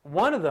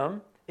 One of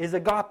them is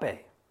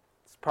agape.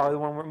 It's probably the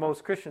one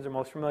most Christians are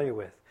most familiar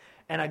with.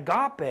 And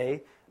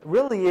agape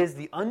really is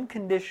the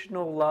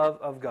unconditional love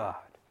of God.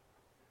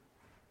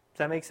 Does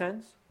that make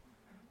sense?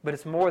 But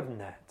it's more than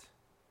that.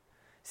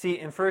 See,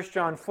 in 1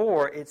 John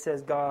 4, it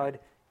says God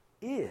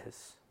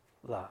is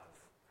love.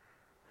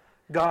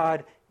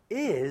 God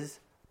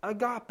is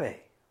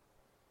agape.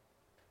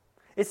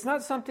 It's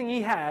not something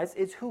he has,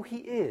 it's who he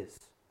is.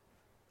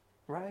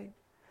 Right?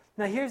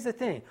 Now here's the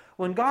thing.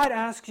 When God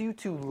asks you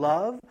to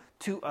love,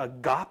 to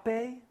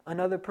agape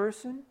another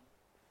person,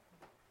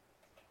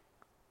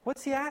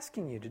 what's he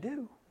asking you to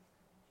do?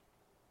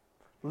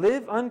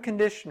 Live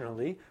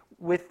unconditionally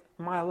with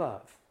my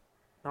love.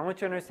 Now I want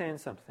you to understand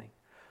something.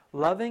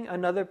 Loving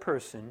another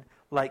person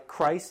like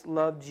Christ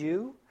loved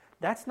you,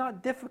 that's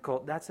not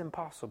difficult, that's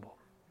impossible.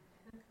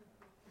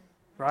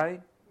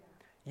 Right?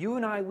 You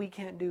and I, we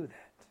can't do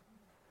that.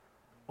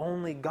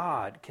 Only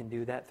God can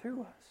do that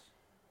through us.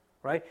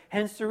 Right?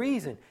 Hence the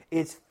reason.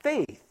 It's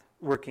faith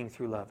working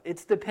through love.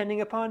 It's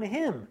depending upon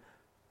him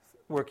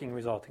working,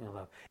 resulting in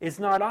love. It's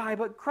not I,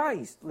 but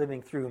Christ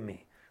living through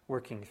me,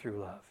 working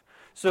through love.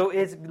 So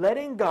it's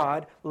letting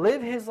God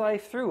live his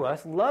life through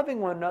us, loving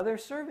one another,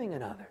 serving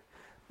another.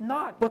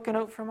 Not looking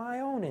out for my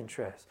own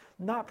interests.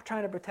 Not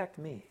trying to protect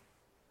me.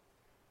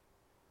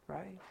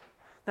 Right?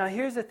 Now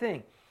here's the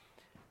thing.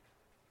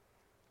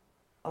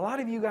 A lot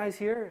of you guys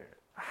here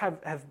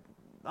have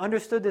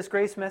understood this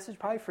grace message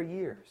probably for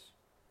years.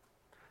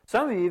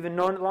 Some of you even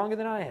known it longer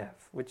than I have,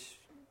 which,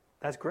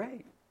 that's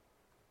great.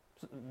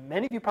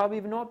 Many of you probably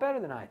even know it better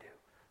than I do.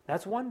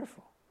 That's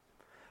wonderful.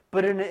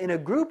 But in a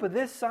group of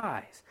this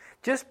size,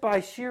 just by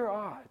sheer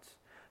odds,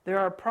 there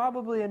are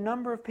probably a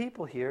number of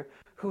people here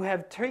who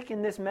have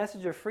taken this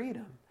message of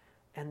freedom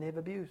and they've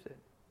abused it.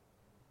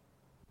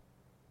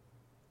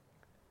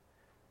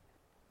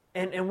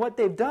 And what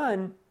they've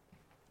done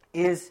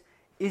is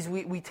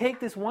we take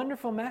this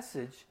wonderful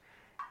message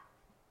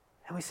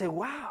and we say,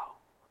 wow,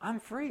 I'm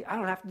free. I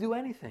don't have to do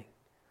anything.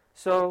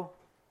 So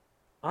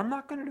I'm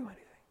not going to do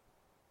anything.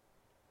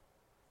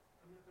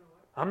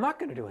 I'm not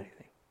going to do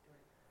anything.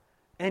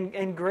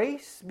 And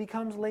grace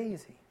becomes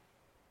lazy.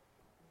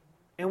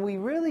 And we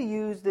really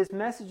use this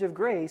message of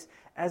grace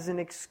as an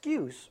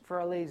excuse for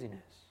our laziness.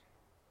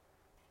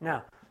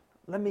 Now,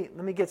 let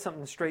me get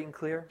something straight and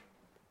clear.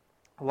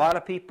 A lot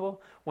of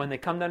people, when they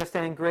come to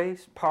understand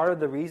grace, part of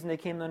the reason they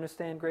came to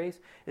understand grace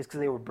is because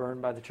they were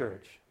burned by the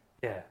church.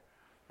 Yeah.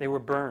 They were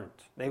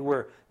burnt. They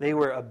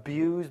were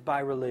abused by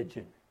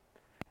religion.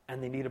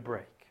 And they need a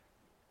break.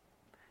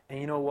 And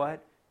you know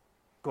what?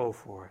 Go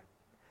for it.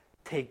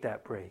 Take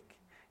that break.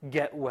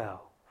 Get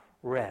well.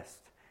 Rest.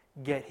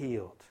 Get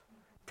healed.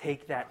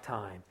 Take that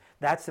time.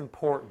 That's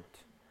important.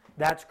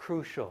 That's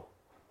crucial.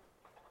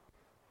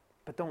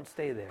 But don't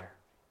stay there.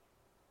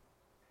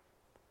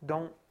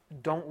 Don't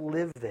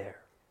live there.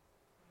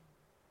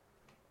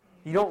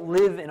 You don't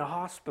live in a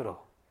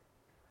hospital.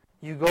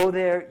 You go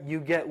there, you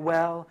get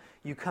well,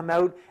 you come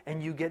out,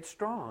 and you get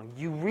strong.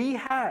 You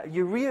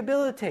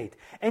rehabilitate.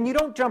 And you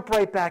don't jump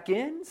right back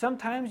in.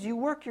 Sometimes you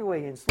work your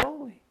way in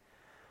slowly.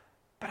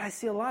 But I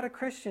see a lot of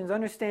Christians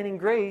understanding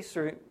grace,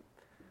 or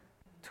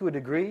to a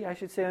degree, I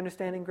should say,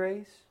 understanding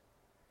grace,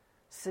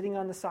 sitting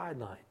on the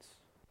sidelines,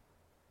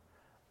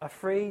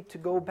 afraid to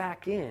go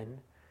back in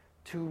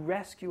to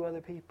rescue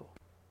other people.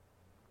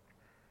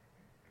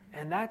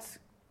 And that's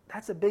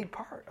a big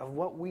part of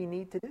what we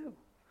need to do.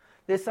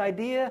 This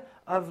idea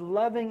of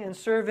loving and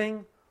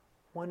serving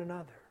one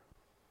another.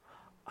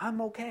 I'm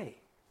okay.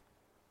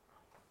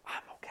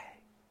 I'm okay.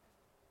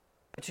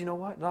 But you know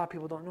what? A lot of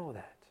people don't know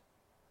that.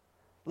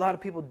 A lot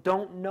of people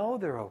don't know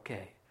they're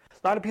okay.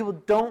 A lot of people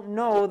don't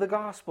know the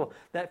gospel,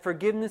 that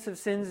forgiveness of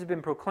sins has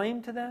been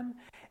proclaimed to them,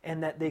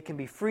 and that they can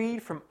be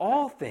freed from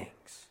all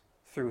things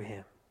through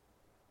him,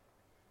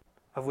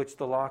 of which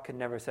the law can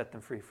never set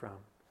them free from.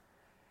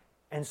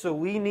 And so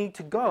we need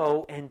to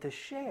go and to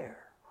share.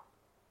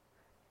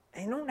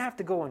 And you don't have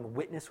to go and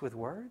witness with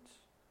words.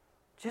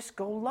 Just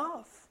go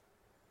love.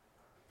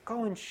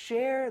 Go and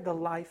share the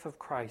life of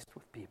Christ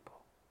with people.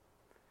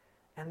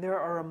 And there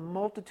are a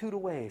multitude of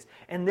ways.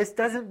 And this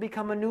doesn't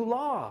become a new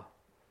law.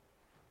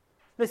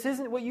 This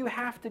isn't what you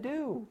have to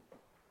do.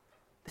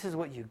 This is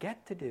what you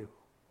get to do.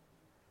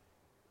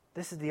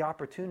 This is the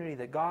opportunity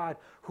that God,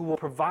 who will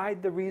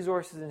provide the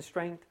resources and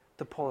strength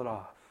to pull it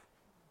off.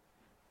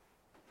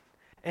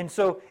 And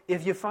so,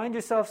 if you find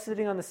yourself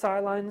sitting on the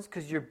sidelines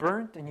because you're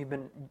burnt and you've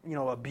been,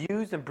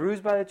 abused and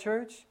bruised by the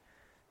church,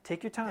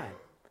 take your time.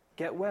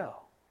 Get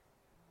well.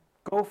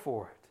 Go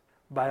for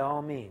it, by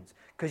all means.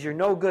 Because you're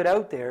no good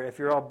out there if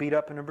you're all beat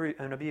up and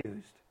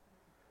abused.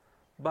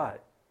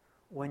 But,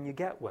 when you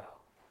get well,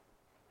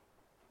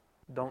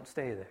 don't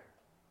stay there.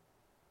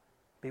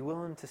 Be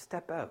willing to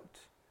step out,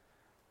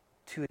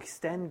 to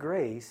extend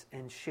grace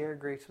and share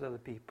grace with other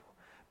people.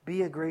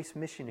 Be a grace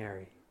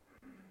missionary,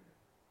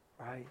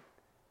 right?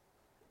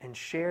 And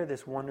share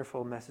this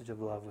wonderful message of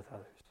love with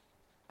others.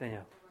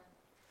 Danielle.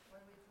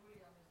 When we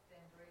truly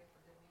understand grace,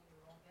 does it mean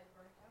we won't get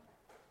burnt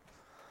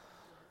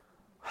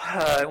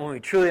out? When we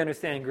truly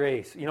understand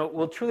grace.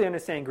 We'll truly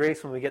understand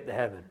grace when we get to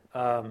heaven.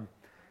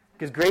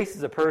 Because grace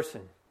is a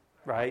person,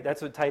 right?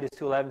 That's what Titus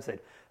 2:11 said.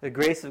 The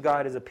grace of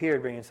God has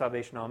appeared, bringing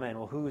salvation to all men.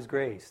 Well, who is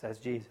grace? That's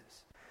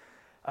Jesus.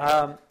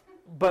 But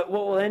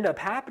what will end up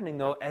happening,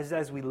 though,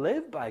 as we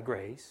live by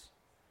grace,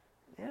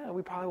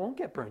 we probably won't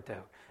get burnt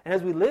out. And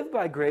as we live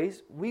by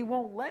grace, we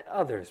won't let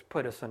others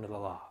put us under the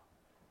law.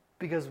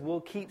 Because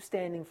we'll keep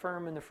standing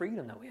firm in the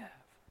freedom that we have.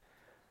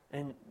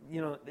 And,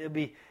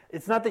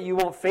 it's not that you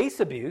won't face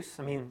abuse.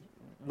 I mean,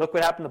 look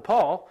what happened to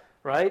Paul,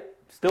 right?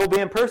 Still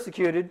being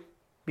persecuted,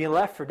 being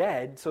left for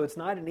dead. So it's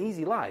not an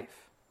easy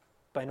life,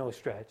 by no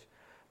stretch.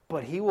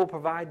 But he will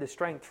provide the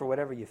strength for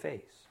whatever you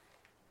face,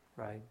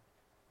 right?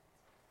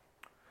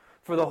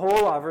 For the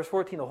whole law, verse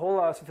 14, the whole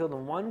law is fulfilled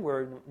in one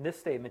word, in this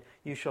statement,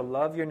 you shall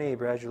love your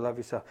neighbor as you love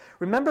yourself.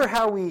 Remember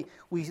how we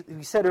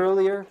said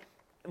earlier,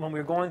 when we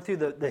were going through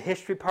the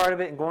history part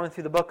of it and going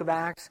through the book of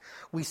Acts,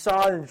 we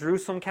saw in the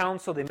Jerusalem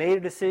Council, they made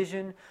a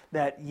decision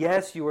that,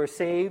 yes, you are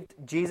saved,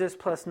 Jesus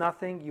plus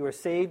nothing, you are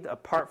saved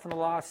apart from the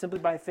law, simply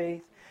by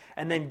faith.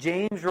 And then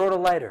James wrote a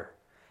letter.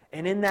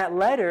 And in that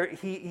letter,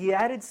 he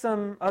added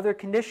some other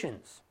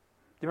conditions.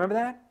 Do you remember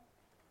that?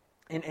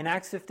 In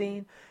Acts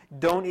 15?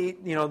 Don't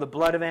eat, the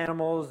blood of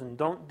animals, and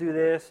don't do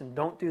this, and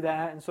don't do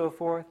that, and so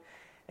forth.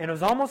 And it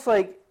was almost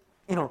like,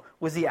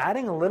 was he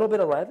adding a little bit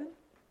of leaven?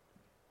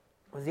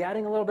 Was he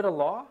adding a little bit of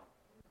law?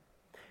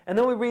 And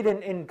then we read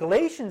in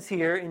Galatians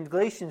here, in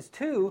Galatians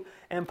 2,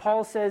 and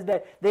Paul says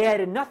that they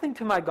added nothing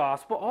to my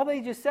gospel. All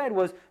they just said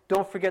was,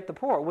 don't forget the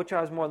poor, which I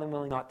was more than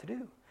willing not to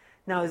do.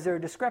 Now, is there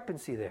a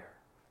discrepancy there?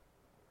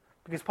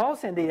 Because Paul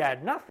said they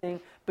add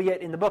nothing, but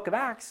yet in the book of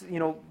Acts,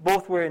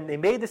 both where they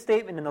made the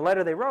statement and the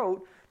letter they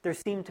wrote, there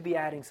seemed to be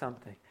adding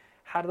something.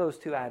 How do those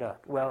two add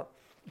up? Well,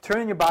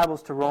 turn in your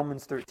Bibles to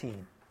Romans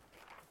 13.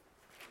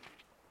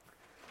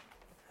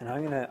 And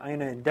I'm going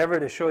to endeavor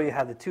to show you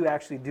how the two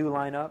actually do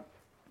line up.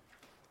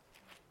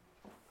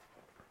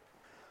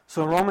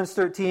 So in Romans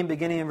 13,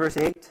 beginning in verse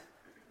 8,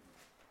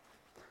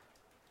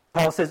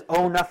 Paul says,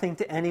 owe nothing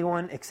to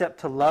anyone except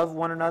to love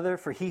one another,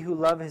 for he who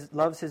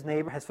loves his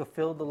neighbor has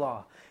fulfilled the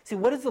law. See,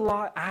 what is the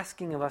law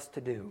asking of us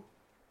to do?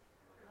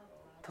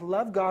 To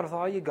love God with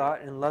all you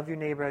got and love your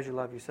neighbor as you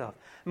love yourself.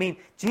 I mean,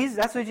 Jesus,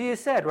 that's what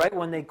Jesus said, right?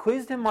 When they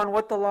quizzed him on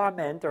what the law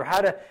meant or how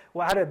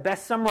to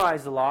best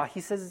summarize the law, he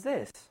says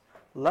this: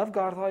 love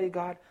God with all you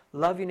got,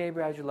 love your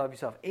neighbor as you love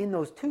yourself. In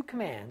those two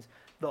commands,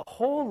 the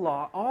whole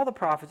law, all the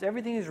prophets,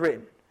 everything is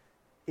written,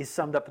 is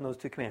summed up in those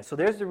two commands. So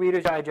there's the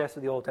Reader's Digest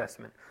of the Old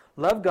Testament.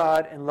 Love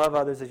God and love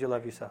others as you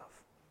love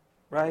yourself.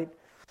 Right?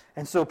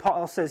 And so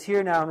Paul says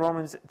here now in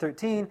Romans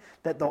 13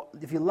 that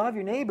if you love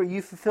your neighbor,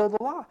 you fulfill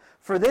the law.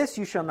 For this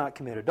you shall not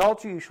commit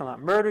adultery, you shall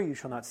not murder, you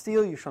shall not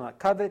steal, you shall not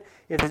covet.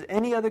 If there's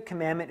any other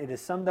commandment, it is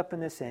summed up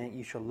in this saying,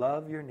 you shall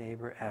love your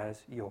neighbor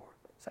as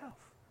yourself.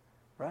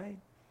 Right?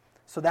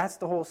 So that's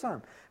the whole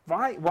sum.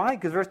 Why?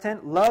 Because verse 10,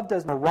 love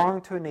does no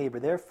wrong to a neighbor.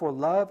 Therefore,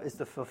 love is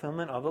the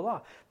fulfillment of the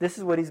law. This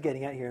is what he's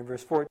getting at here in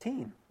verse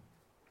 14.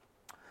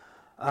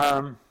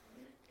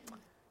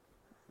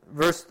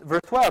 Verse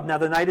 12, now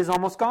the night is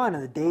almost gone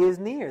and the day is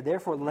near.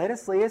 Therefore, let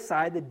us lay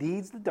aside the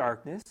deeds of the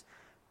darkness,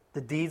 the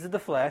deeds of the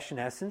flesh, in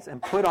essence,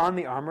 and put on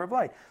the armor of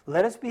light.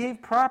 Let us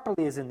behave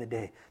properly as in the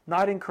day,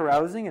 not in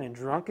carousing and in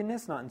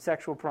drunkenness, not in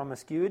sexual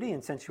promiscuity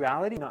and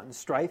sensuality, not in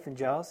strife and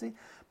jealousy,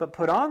 but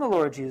put on the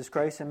Lord Jesus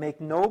Christ and make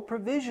no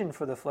provision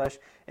for the flesh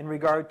in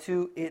regard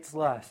to its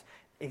lust.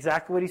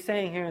 Exactly what he's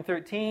saying here in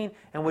 13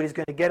 and what he's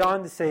going to get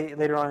on to say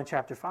later on in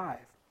chapter 5.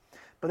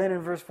 But then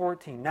in verse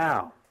 14,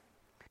 now,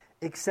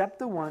 accept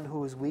the one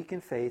who is weak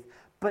in faith,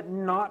 but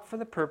not for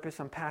the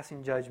purpose of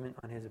passing judgment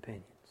on his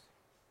opinions.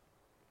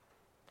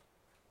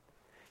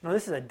 Now,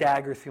 this is a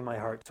dagger through my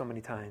heart so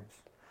many times.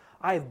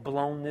 I have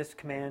blown this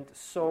command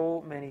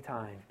so many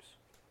times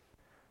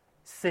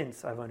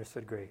since I've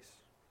understood grace.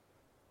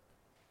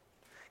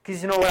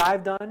 Because you know what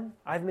I've done?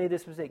 I've made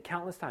this mistake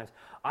countless times.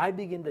 I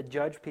begin to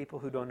judge people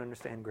who don't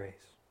understand grace.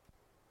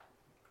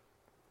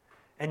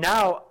 And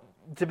now,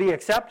 to be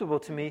acceptable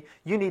to me,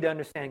 you need to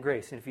understand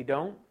grace. And if you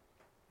don't,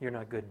 you're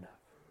not good enough.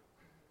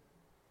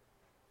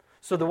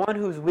 So the one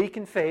who's weak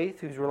in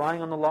faith, who's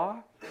relying on the law,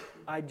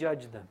 I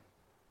judge them.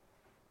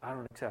 I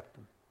don't accept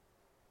them.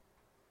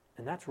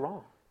 And that's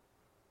wrong.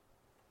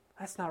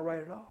 That's not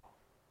right at all.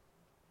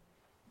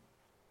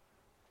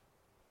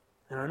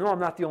 And I know I'm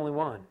not the only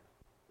one.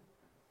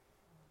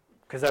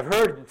 Because I've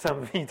heard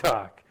some of you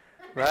talk.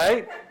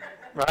 Right?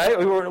 Right?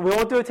 We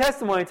won't do a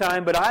testimony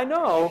time, but I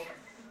know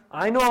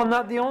I'm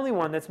not the only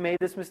one that's made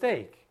this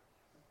mistake.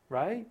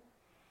 Right?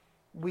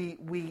 We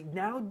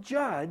now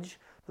judge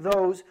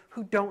those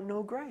who don't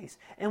know grace.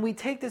 And we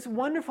take this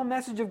wonderful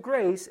message of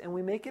grace and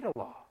we make it a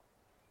law.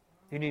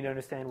 You need to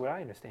understand what I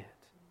understand.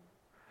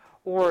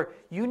 Or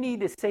you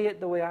need to say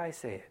it the way I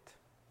say it.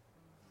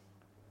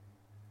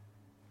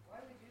 Why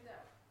do we do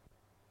that?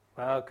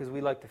 Well, because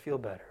we like to feel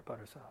better about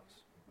ourselves.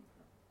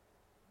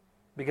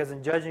 Because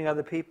in judging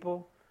other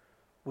people,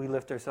 we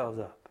lift ourselves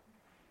up.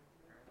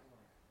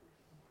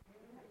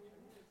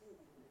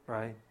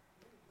 Right?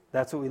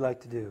 That's what we like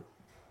to do.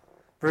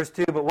 Verse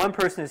 2, but one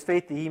person has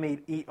faith that he may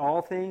eat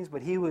all things,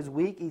 but he who is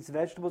weak eats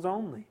vegetables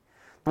only.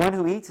 The one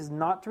who eats is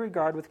not to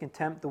regard with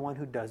contempt the one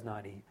who does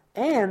not eat.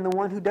 And the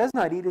one who does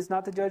not eat is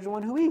not to judge the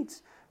one who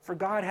eats, for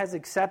God has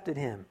accepted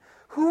him.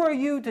 Who are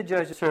you to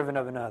judge the servant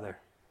of another?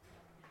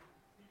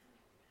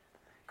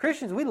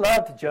 Christians, we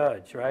love to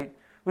judge, right?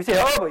 We say,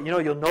 oh, but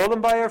you'll know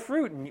them by our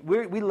fruit. And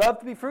we love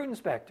to be fruit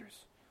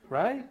inspectors,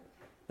 right?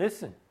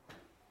 Listen,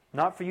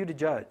 not for you to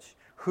judge.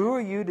 Who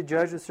are you to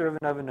judge the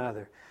servant of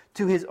another?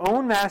 To his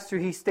own master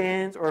he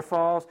stands or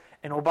falls,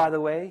 and oh, by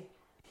the way,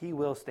 he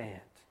will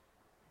stand.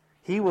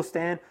 He will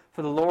stand,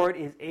 for the Lord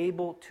is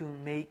able to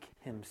make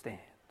him stand.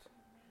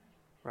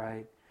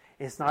 Right?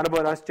 It's not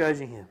about us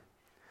judging him.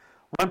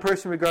 One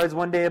person regards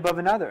one day above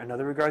another.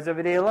 Another regards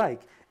every day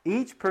alike.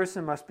 Each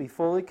person must be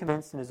fully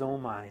convinced in his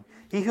own mind.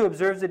 He who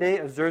observes the day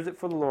observes it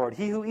for the Lord.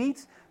 He who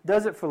eats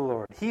does it for the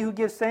Lord. He who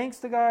gives thanks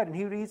to God and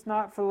he who eats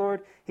not for the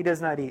Lord, he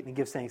does not eat and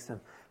gives thanks to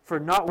him. For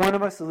not one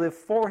of us will live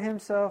for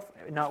himself,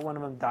 not one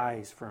of them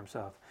dies for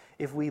himself.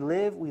 If we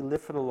live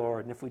for the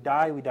Lord. And if we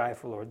die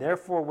for the Lord.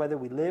 Therefore, whether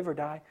we live or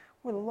die,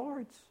 we're the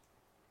Lord's.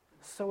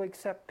 So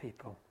accept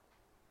people.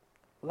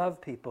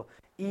 Love people,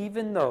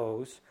 even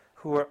those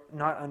who are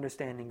not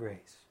understanding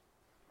grace.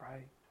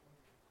 Right?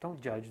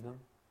 Don't judge them.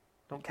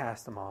 Don't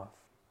cast them off.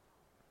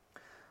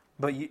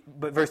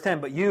 But verse 10,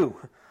 but you,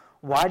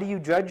 why do you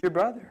judge your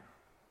brother?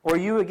 Or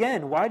you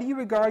again, why do you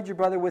regard your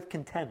brother with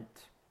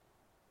contempt?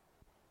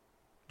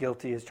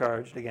 Guilty is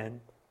charged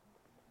again.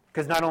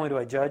 Because not only do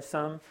I judge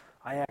some,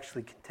 I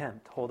actually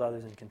hold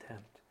others in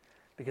contempt.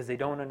 Because they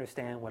don't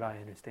understand what I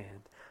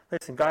understand.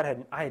 Listen,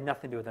 I had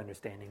nothing to do with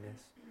understanding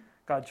this.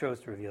 God chose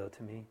to reveal it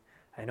to me.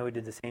 I know He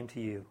did the same to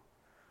you.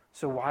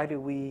 So why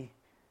do we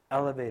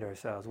elevate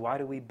ourselves? Why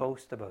do we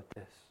boast about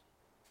this?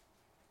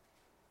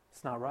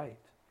 It's not right.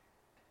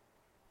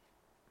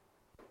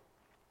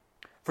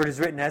 For it is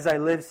written, as I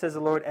live, says the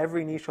Lord,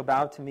 every knee shall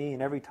bow to me,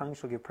 and every tongue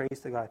shall give praise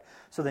to God.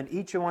 So then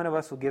each one of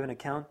us will give an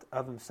account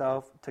of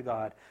himself to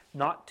God,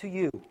 not to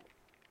you.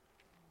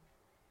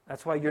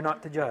 That's why you're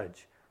not to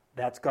judge.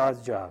 That's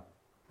God's job,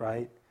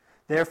 right?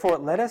 Therefore,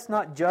 let us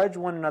not judge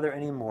one another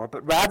anymore,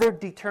 but rather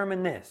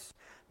determine this.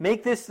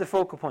 Make this the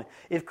focal point.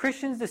 If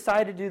Christians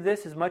decide to do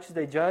this as much as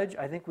they judge,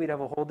 I think we'd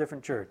have a whole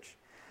different church.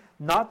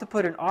 Not to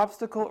put an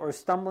obstacle or a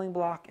stumbling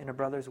block in a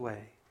brother's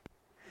way.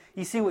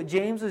 You see what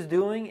James was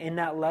doing in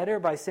that letter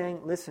by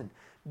saying, listen,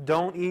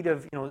 don't eat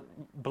of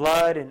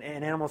blood and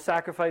animal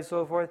sacrifice and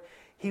so forth.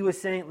 He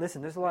was saying,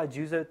 listen, there's a lot of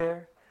Jews out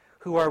there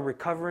who are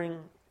recovering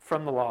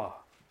from the law.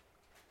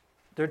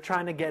 They're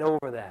trying to get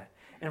over that.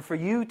 And for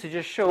you to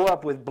just show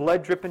up with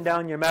blood dripping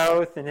down your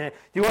mouth and do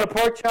you want a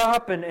pork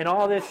chop and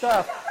all this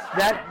stuff,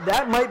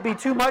 that might be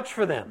too much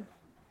for them.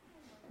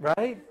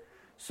 Right?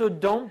 So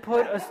don't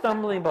put a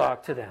stumbling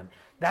block to them.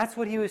 That's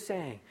what he was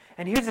saying.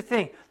 And here's the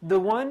thing. The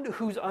one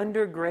who's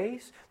under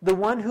grace, the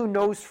one who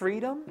knows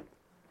freedom,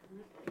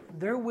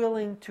 they're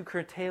willing to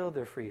curtail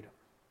their freedom.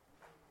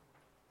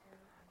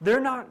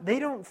 They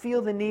don't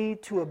feel the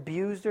need to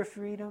abuse their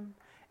freedom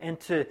and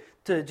to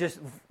just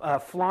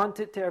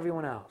flaunt it to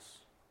everyone else.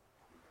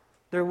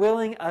 They're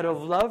willing, out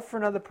of love for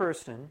another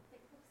person,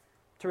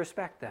 to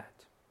respect that.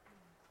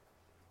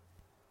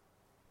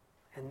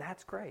 And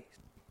that's grace.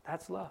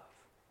 That's love.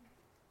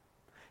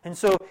 And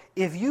so,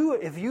 if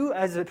you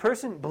as a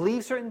person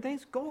believe certain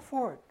things, go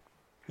for it.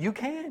 You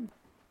can.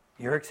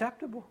 You're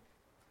acceptable.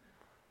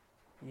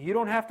 You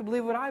don't have to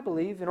believe what I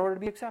believe in order to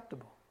be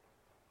acceptable.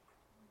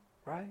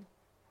 Right?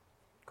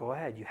 Go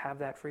ahead. You have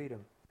that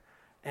freedom.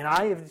 And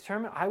I have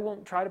determined I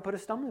won't try to put a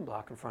stumbling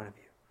block in front of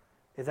you.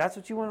 If that's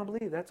what you want to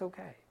believe, that's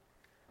okay.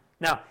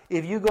 Now,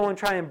 if you go and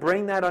try and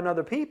bring that on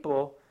other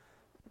people,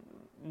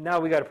 now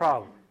we got a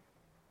problem.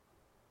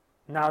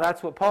 Now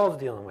that's what Paul's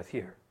dealing with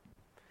here.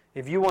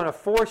 If you want to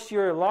force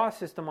your law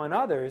system on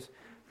others,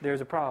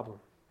 there's a problem.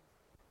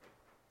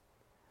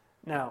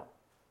 Now,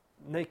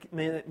 let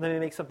me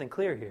make something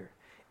clear here.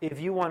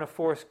 If you want to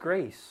force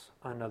grace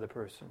on another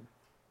person,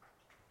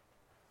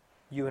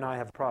 you and I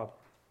have a problem.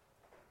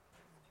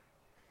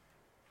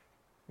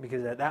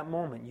 Because at that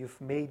moment, you've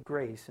made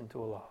grace into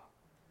a law.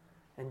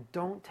 And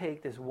don't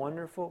take this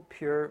wonderful,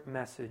 pure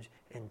message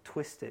and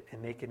twist it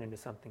and make it into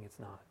something it's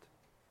not.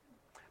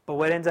 But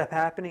what ends up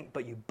happening?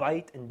 But you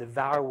bite and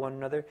devour one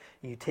another,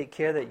 and you take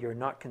care that you're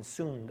not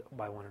consumed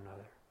by one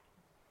another.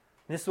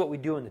 And this is what we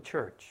do in the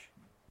church.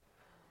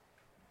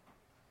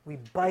 We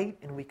bite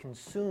and we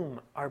consume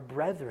our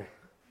brethren.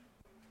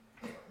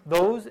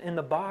 Those in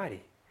the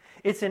body.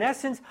 It's in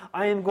essence,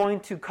 I am going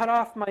to cut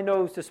off my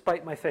nose to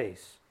spite my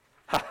face.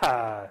 Ha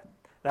ha,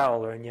 that'll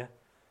learn you.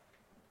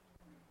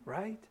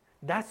 Right?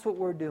 That's what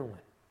we're doing.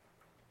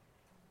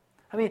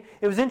 I mean,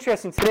 it was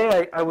interesting.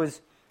 Today I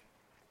was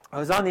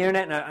on the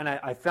internet and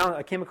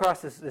I came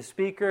across this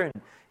speaker and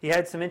he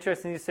had some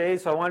interesting things to say,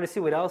 so I wanted to see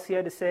what else he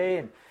had to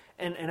say.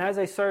 And as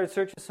I started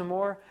searching some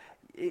more,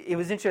 it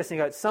was interesting.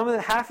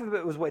 Half of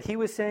it was what he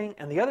was saying,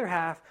 and the other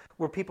half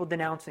were people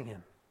denouncing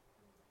him.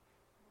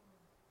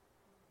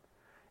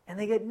 And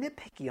they get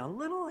nitpicky on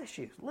little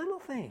issues, little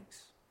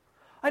things.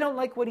 I don't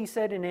like what he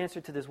said in answer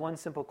to this one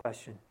simple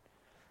question.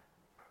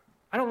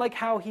 I don't like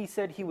how he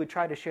said he would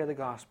try to share the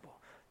gospel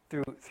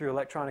through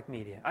electronic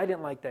media. I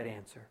didn't like that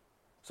answer.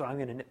 So I'm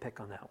going to nitpick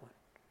on that one.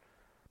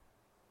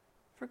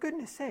 For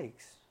goodness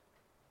sakes,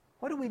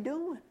 what are we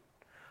doing?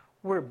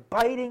 We're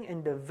biting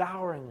and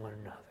devouring one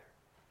another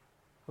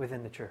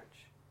within the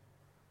church.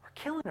 We're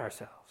killing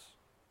ourselves.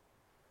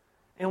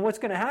 And what's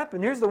going to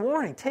happen? Here's the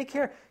warning. Take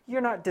care.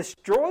 You're not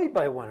destroyed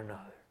by one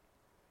another.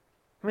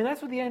 I mean,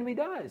 that's what the enemy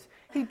does.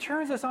 He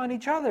turns us on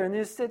each other and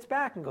just sits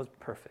back and goes,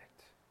 perfect.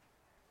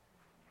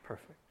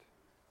 Perfect.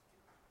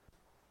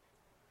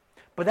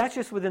 But that's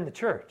just within the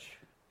church.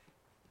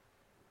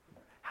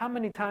 How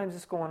many times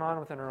is this going on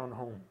within our own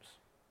homes?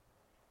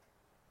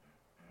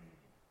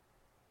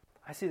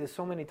 I see this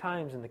so many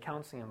times in the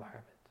counseling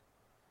environment.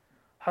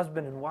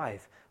 Husband and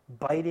wife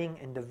biting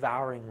and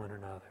devouring one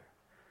another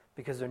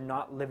because they're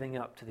not living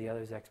up to the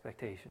other's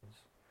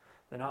expectations.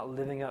 They're not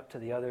living up to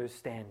the other's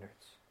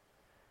standards.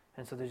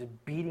 And so they're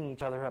just beating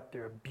each other up.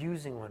 They're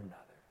abusing one another.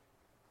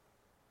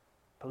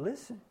 But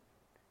listen,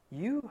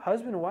 you,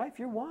 husband and wife,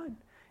 you're one.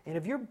 And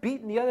if you're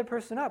beating the other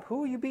person up,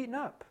 who are you beating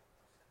up?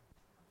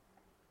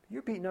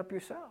 You're beating up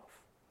yourself.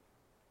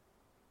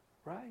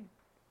 Right?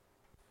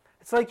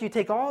 It's like you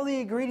take all the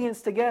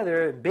ingredients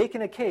together,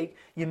 baking a cake,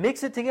 you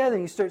mix it together,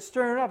 and you start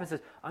stirring it up and says,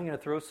 I'm going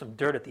to throw some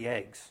dirt at the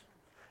eggs.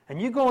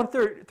 And you go and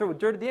throw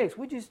dirt at the eggs.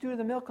 What did you just do to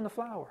the milk and the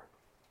flour?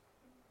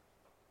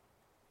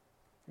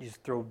 You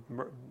just throw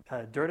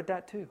dirt at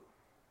that too.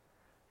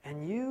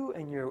 And you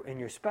and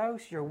your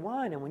spouse, you're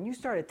one. And when you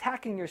start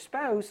attacking your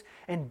spouse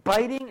and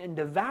biting and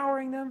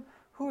devouring them,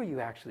 who are you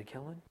actually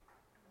killing?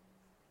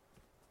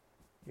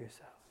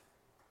 Yourself.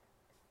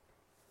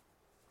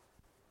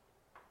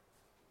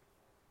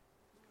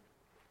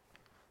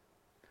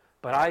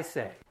 But I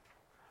say,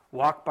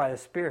 walk by the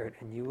Spirit,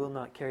 and you will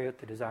not carry out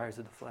the desires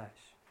of the flesh.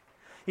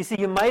 You see,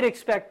 you might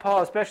expect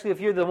Paul, especially if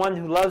you're the one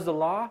who loves the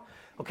law,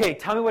 okay,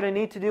 tell me what I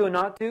need to do and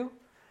not do,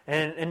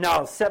 and now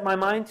I'll set my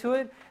mind to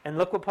it, and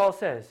look what Paul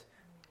says.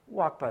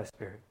 Walk by the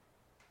Spirit.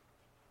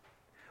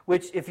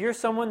 Which, if you're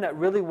someone that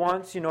really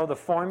wants, the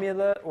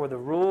formula or the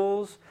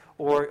rules,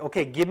 or,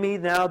 okay, give me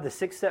now the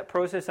 6-step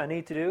process I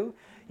need to do,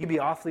 you'd be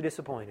awfully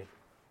disappointed.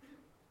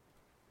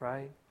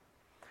 Right?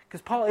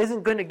 Because Paul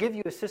isn't going to give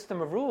you a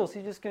system of rules.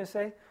 He's just going to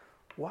say,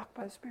 walk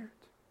by the Spirit.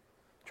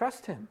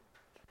 Trust Him.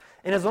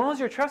 And as long as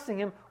you're trusting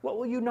Him, what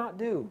will you not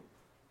do?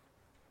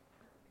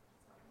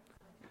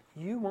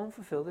 You won't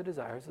fulfill the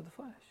desires of the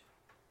flesh.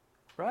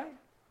 Right?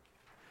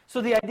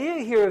 So the idea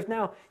here is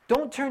now,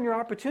 don't turn your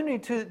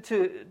opportunity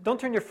don't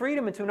turn your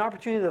freedom into an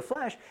opportunity of the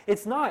flesh.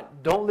 It's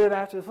not, don't live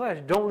after the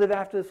flesh, don't live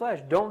after the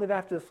flesh, don't live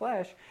after the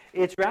flesh.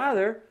 It's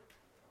rather,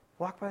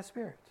 walk by the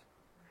Spirit.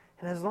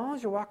 And as long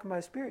as you're walking by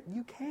the Spirit,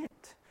 you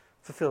can't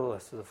fulfill the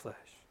lust of the flesh.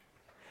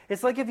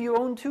 It's like if you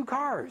own 2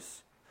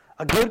 cars,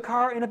 a good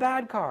car and a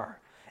bad car.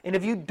 And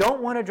if you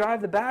don't want to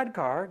drive the bad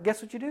car,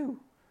 guess what you do?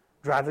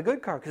 Drive the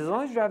good car. Because as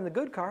long as you're driving the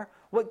good car,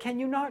 what can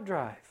you not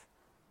drive?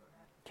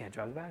 You can't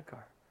drive the bad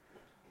car.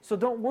 So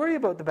don't worry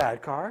about the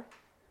bad car.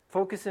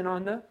 Focus in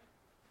on the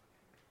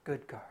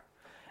good car.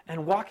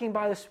 And walking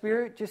by the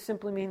Spirit just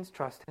simply means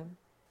trust Him,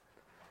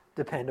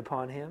 depend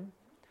upon Him,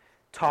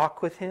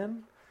 talk with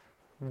Him,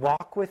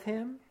 walk with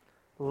Him,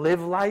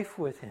 live life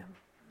with Him.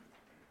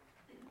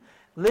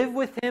 Live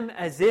with Him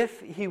as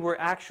if He were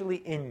actually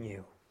in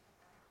you.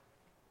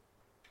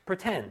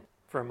 Pretend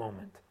for a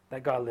moment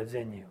that God lives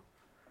in you.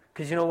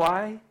 Because you know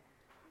why?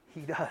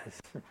 He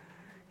does.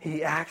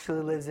 He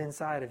actually lives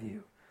inside of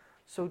you.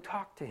 So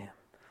talk to Him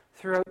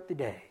throughout the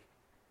day.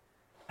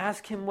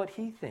 Ask Him what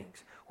He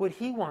thinks, what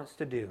He wants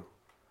to do,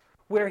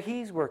 where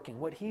He's working,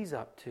 what He's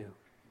up to.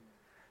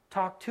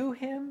 Talk to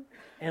Him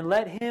and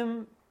let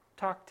Him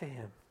talk to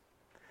Him.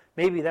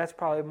 Maybe that's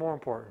probably more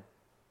important.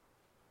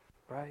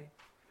 Right?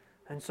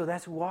 And so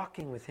that's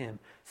walking with Him.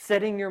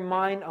 Setting your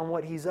mind on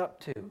what He's up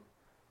to.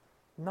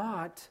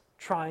 Not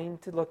trying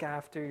to look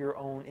after your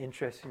own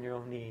interests and your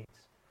own needs.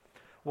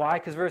 Why?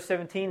 Because verse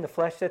 17, the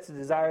flesh sets a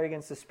desire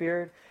against the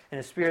Spirit, and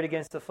the Spirit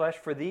against the flesh.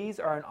 For these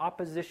are in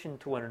opposition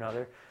to one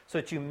another, so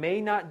that you may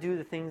not do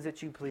the things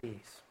that you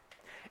please.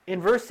 In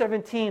verse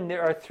 17,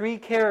 there are 3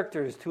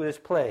 characters to this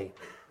play.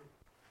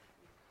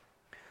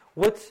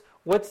 What's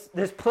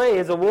this play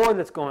is a war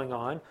that's going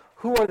on.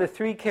 Who are the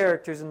 3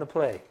 characters in the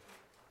play?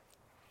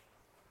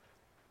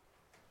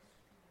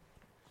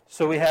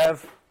 So we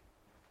have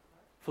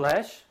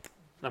flesh,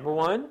 number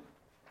 1.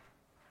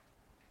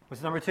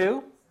 What's number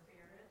 2?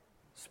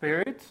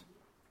 Spirit.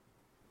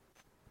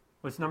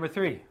 What's number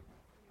 3?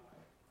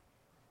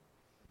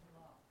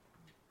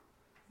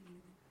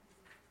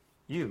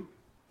 You.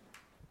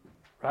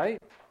 Right?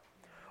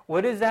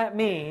 What does that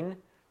mean?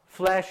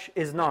 Flesh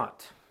is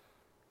not.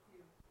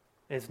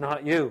 It's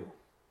not you.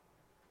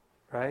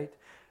 Right?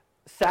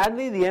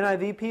 Sadly, the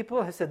NIV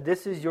people have said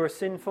this is your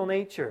sinful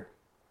nature.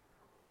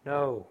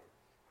 No.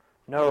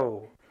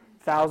 No.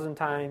 1,000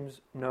 times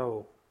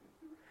no.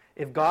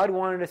 If God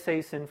wanted to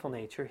say sinful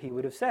nature, He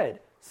would have said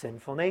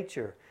sinful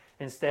nature.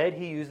 Instead,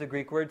 He used the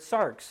Greek word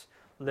sarx,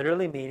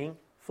 literally meaning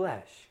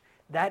flesh.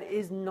 That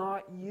is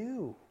not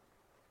you.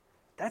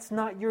 That's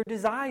not your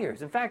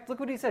desires. In fact, look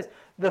what He says.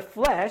 The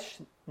flesh,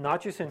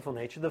 not your sinful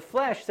nature, the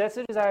flesh sets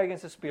a desire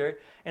against the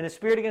Spirit, and the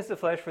Spirit against the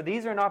flesh, for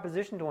these are in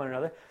opposition to one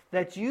another,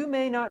 that you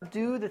may not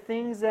do the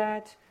things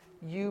that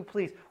you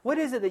please. What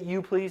is it that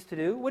you please to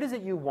do? What is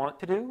it you want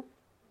to do?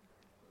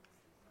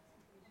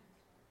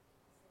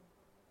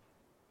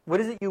 What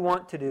is it you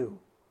want to do?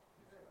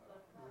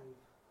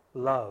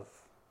 Love.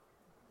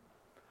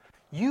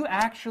 You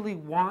actually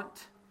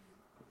want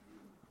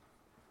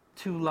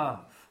to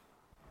love.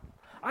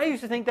 I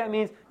used to think that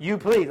means you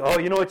please. Oh,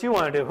 you know what you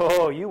want to do?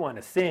 Oh, you want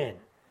to sin.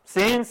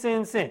 Sin,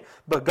 sin, sin.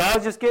 But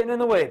God's just getting in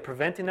the way,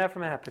 preventing that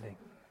from happening.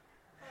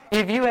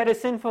 If you had a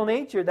sinful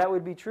nature, that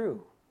would be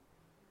true.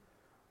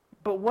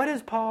 But what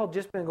has Paul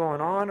just been going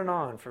on and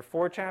on for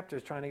 4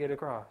 chapters trying to get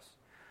across?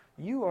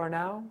 You are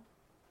now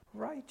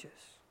righteous.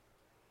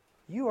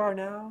 You are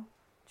now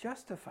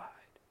justified.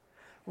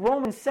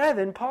 Romans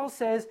 7, Paul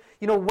says,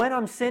 when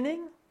I'm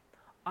sinning,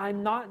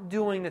 I'm not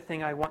doing the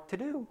thing I want to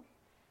do.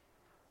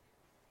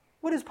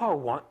 What does Paul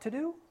want to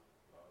do?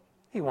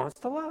 He wants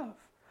to love.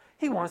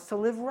 He wants to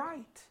live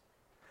right.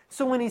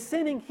 So when he's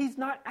sinning, he's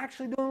not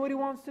actually doing what he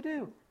wants to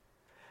do.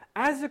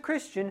 As a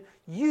Christian,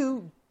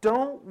 you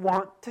don't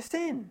want to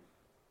sin.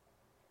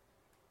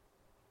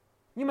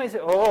 You might say,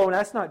 oh,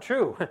 that's not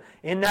true.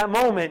 In that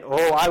moment,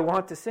 oh, I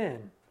want to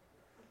sin.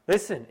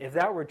 Listen, if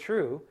that were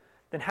true,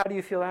 then how do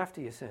you feel after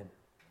you sin?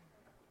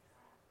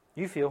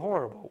 You feel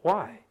horrible.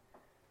 Why?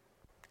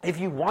 If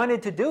you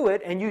wanted to do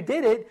it and you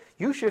did it,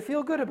 you should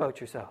feel good about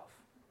yourself.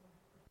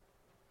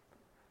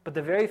 But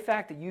the very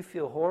fact that you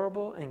feel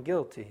horrible and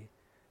guilty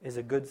is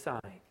a good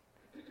sign,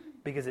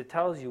 because it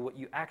tells you what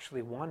you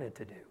actually wanted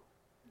to do.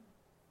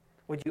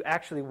 What you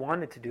actually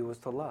wanted to do was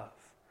to love,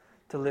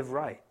 to live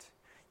right.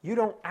 You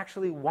don't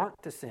actually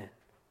want to sin.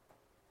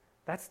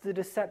 That's the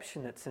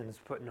deception that sin is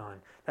putting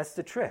on. That's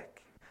the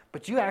trick.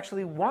 But you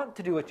actually want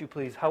to do what you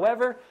please.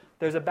 However,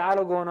 there's a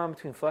battle going on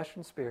between flesh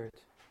and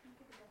spirit.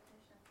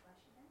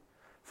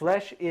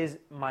 Flesh is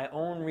my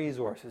own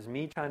resources,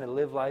 me trying to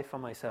live life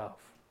on myself.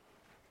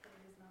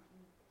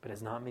 But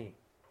it's not me.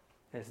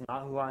 It's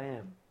not who I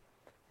am.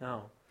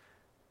 No.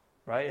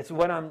 Right? It's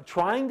what I'm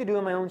trying to do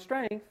in my own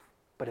strength,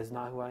 but it's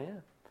not who I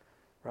am.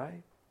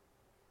 Right?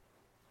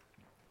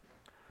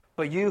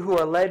 But you who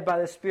are led by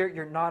the Spirit,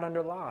 you're not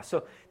under law.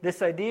 So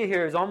this idea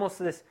here is almost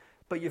this,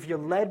 but if you're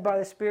led by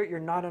the Spirit, you're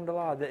not under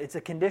law. It's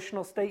a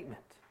conditional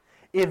statement.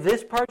 If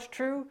this part's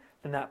true,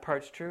 then that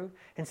part's true.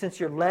 And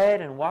since you're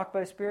led and walk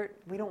by the Spirit,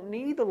 we don't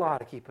need the law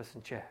to keep us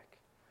in check.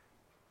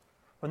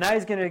 Well, now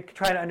he's going to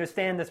try to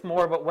understand this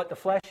more about what the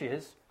flesh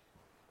is.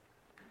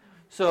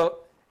 So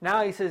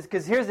now he says,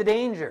 because here's the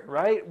danger,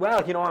 right?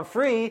 Well, I'm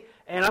free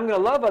and I'm going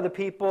to love other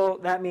people.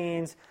 That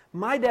means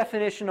my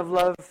definition of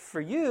love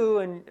for you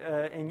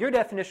and your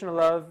definition of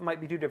love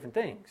might be two different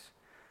things.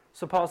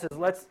 So Paul says,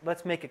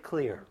 let's make it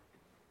clear,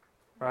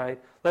 right?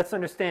 Let's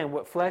understand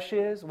what flesh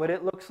is, what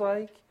it looks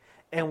like,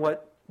 and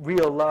what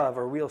real love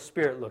or real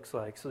spirit looks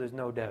like, so there's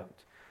no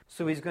doubt.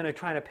 So he's going to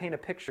try to paint a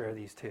picture of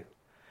these two.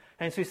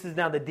 And so he says,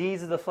 now the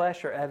deeds of the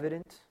flesh are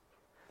evident.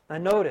 Now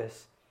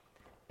notice,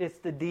 it's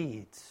the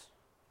deeds.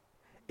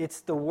 It's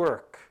the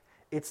work.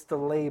 It's the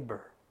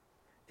labor.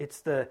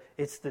 It's the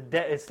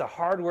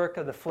hard work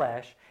of the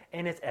flesh,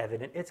 and it's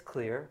evident. It's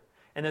clear.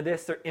 And then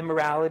there's their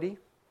immorality,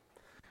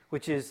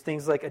 which is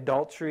things like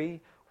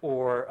adultery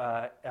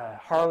or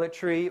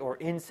harlotry or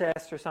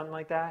incest or something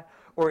like that.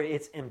 Or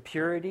it's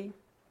impurity.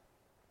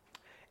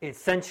 It's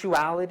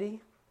sensuality.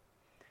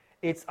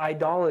 It's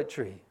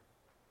idolatry.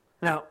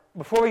 Now,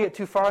 before we get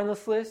too far on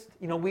this list,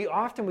 we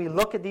often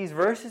look at these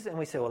verses and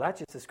we say, well, that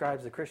just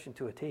describes the Christian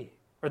to a T,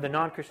 or the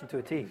non-Christian to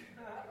a T,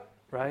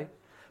 right?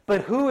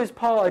 But who is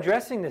Paul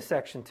addressing this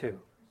section to?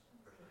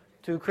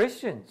 To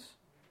Christians.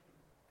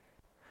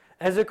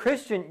 As a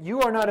Christian,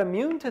 you are not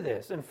immune to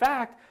this. In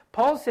fact,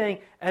 Paul's saying,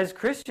 as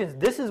Christians,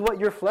 this is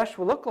what your flesh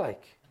will look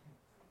like,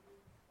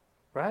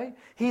 right?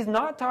 He's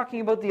not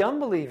talking about the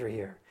unbeliever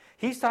here.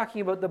 He's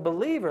talking about the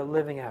believer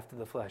living after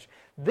the flesh.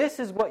 This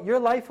is what your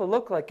life will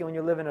look like when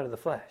you're living out of the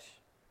flesh.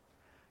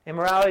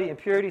 Immorality,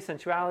 impurity,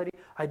 sensuality,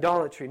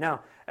 idolatry.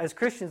 Now, as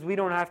Christians, we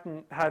don't have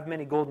to have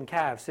many golden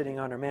calves sitting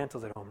on our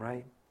mantles at home,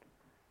 right?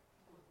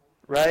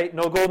 Right?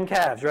 No golden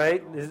calves,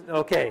 right?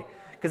 Okay.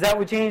 Because that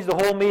would change the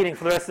whole meeting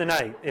for the rest of the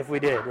night if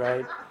we did,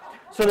 right?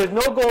 So there's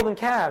no golden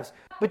calves.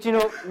 But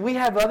we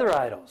have other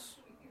idols.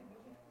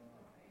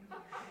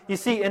 You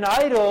see, an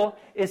idol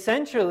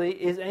essentially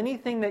is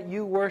anything that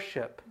you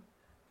worship.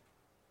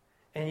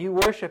 And you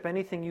worship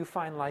anything you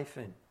find life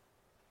in. And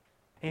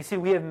you see,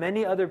 we have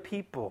many other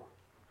people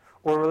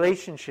or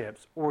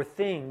relationships or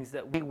things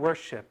that we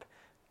worship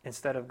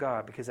instead of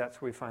God, because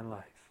that's where we find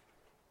life.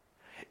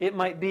 It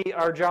might be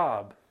our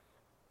job.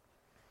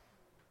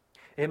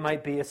 It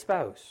might be a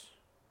spouse.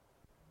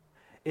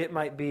 It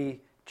might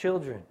be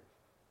children.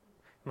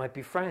 It might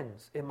be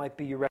friends. It might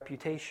be your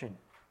reputation.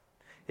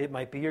 It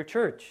might be your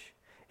church.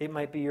 It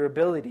might be your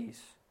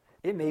abilities.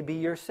 It may be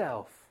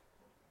yourself.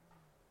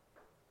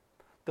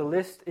 The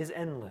list is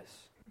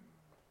endless.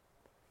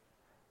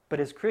 But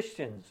as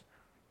Christians,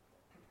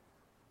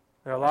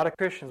 there are a lot of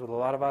Christians with a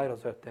lot of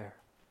idols out there.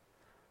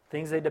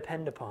 Things they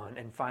depend upon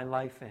and find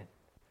life in.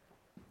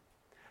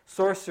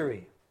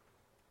 Sorcery.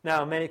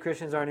 Now, many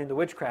Christians aren't into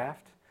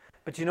witchcraft,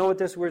 but you know what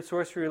this word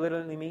sorcery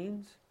literally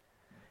means?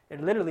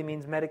 It literally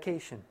means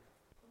medication.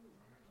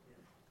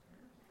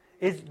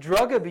 It's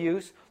drug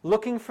abuse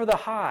looking for the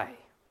high.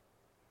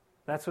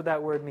 That's what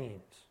that word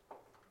means.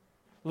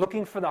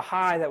 Looking for the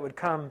high that would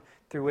come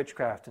through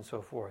witchcraft and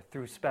so forth,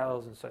 through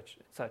spells and such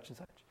and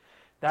such.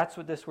 That's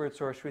what this word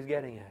sorcery is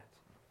getting at.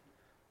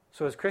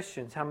 So as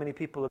Christians, how many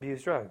people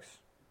abuse drugs?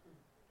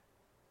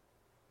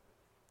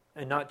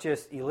 And not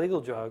just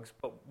illegal drugs,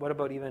 but what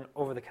about even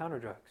over-the-counter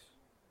drugs?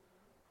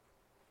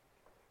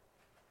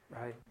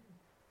 Right?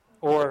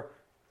 Or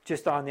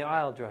just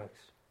on-the-aisle drugs.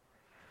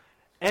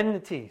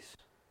 Enmities,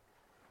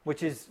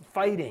 which is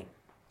fighting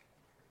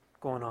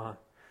going on.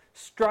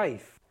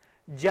 Strife,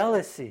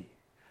 jealousy,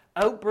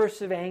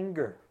 outbursts of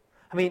anger.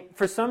 I mean,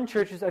 for some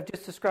churches, I've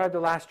just described the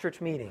last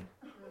church meeting.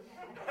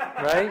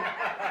 Right?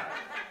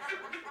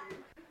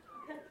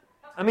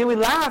 I mean, we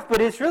laugh,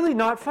 but it's really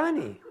not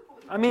funny.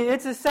 I mean,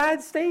 it's a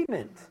sad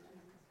statement.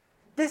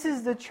 This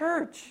is the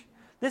church.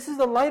 This is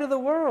the light of the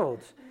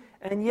world.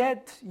 And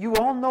yet, you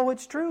all know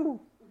it's true.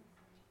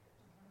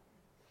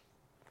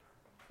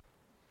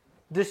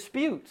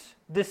 disputes,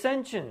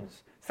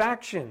 dissensions,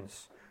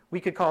 factions. We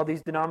could call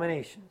these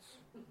denominations,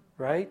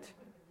 right?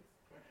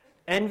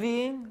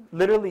 Envying,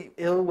 literally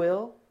ill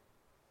will.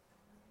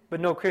 But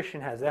no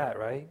Christian has that,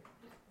 right?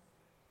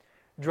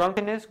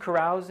 Drunkenness,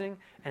 carousing,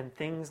 and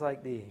things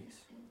like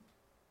these.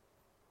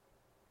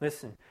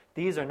 Listen,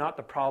 these are not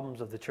the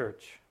problems of the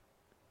church.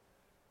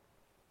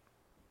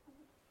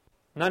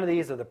 None of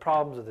these are the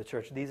problems of the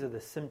church. These are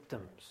the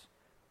symptoms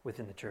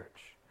within the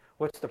church.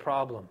 What's the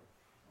problem?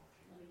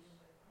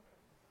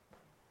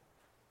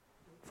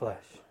 Flesh.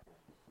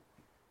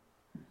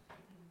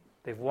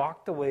 They've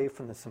walked away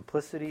from the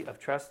simplicity of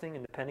trusting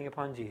and depending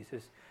upon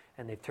Jesus,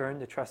 and they've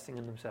turned to trusting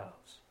in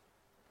themselves.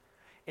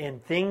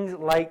 And things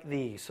like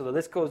these, so the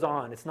list goes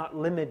on, it's not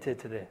limited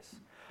to this,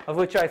 of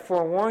which I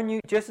forewarn you,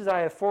 just as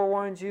I have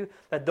forewarned you,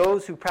 that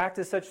those who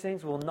practice such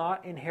things will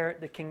not inherit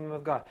the kingdom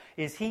of God.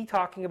 Is he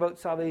talking about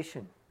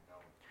salvation?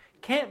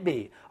 Can't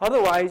be.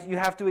 Otherwise, you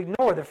have to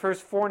ignore the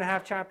first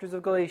 4.5 chapters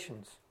of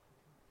Galatians.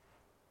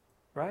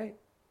 Right?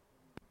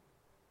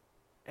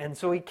 And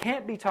so he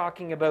can't be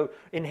talking about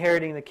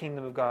inheriting the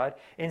kingdom of God.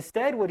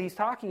 Instead, what he's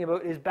talking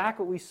about is back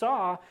what we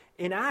saw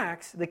in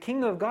Acts. The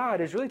kingdom of God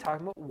is really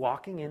talking about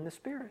walking in the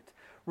Spirit,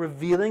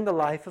 revealing the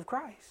life of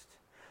Christ.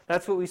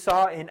 That's what we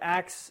saw in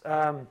Acts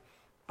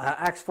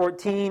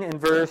 14 and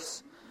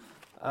verse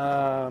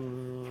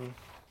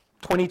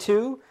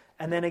 22,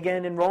 and then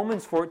again in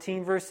Romans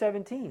 14 verse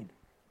 17.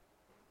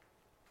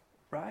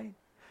 Right?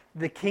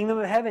 The kingdom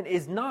of heaven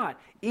is not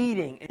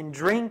eating and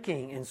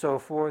drinking and so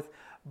forth,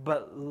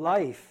 but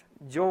life,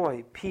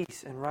 joy,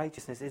 peace, and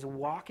righteousness is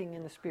walking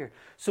in the Spirit.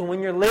 So when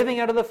you're living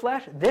out of the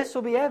flesh, this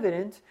will be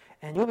evident,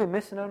 and you'll be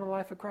missing out on the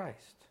life of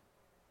Christ.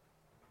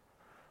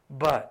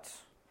 But,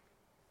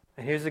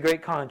 and here's the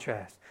great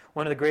contrast,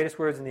 one of the greatest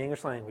words in the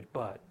English language,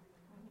 but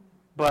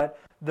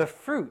the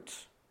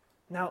fruits.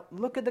 Now,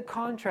 look at the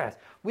contrast.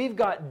 We've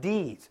got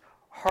deeds,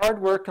 hard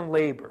work and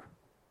labor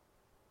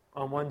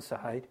on one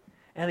side,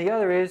 and the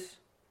other is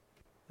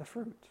the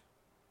fruit.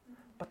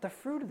 But the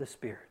fruit of the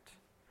Spirit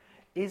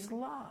is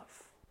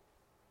love,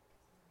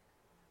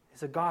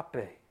 is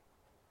agape.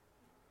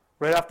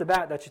 Right off the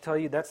bat, that should tell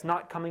you that's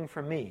not coming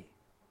from me,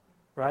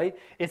 right?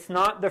 It's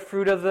not the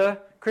fruit of the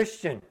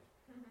Christian,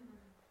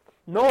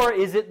 nor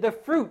is it the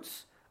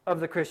fruits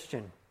of the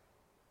Christian.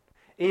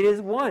 It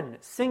is one,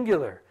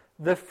 singular,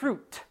 the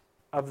fruit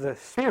of the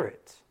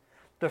Spirit.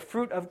 The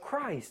fruit of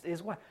Christ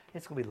is what?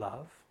 It's going to be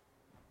love.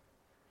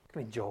 It's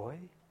going to be joy.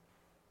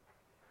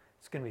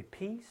 It's going to be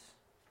peace.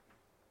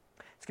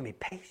 It's going to be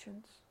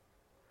patience.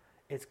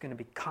 It's going to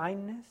be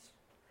kindness.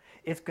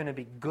 It's going to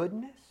be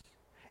goodness.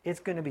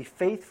 It's going to be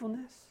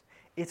faithfulness.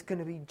 It's going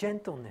to be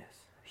gentleness.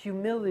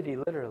 Humility,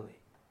 literally.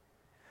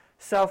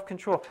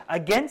 Self-control.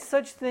 Against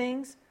such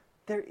things,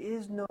 there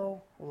is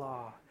no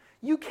law.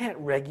 You can't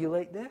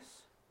regulate this.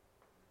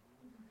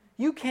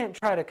 You can't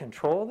try to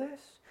control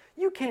this.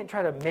 You can't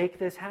try to make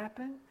this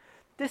happen.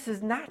 This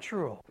is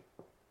natural.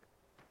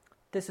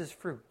 This is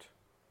fruit.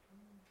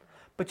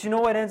 But you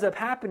know what ends up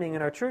happening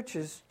in our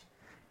churches?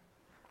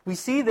 We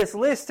see this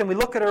list and we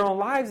look at our own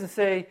lives and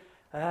say,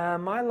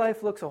 my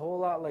life looks a whole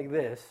lot like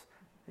this,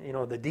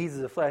 the deeds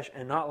of the flesh,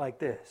 and not like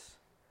this.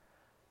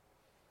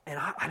 And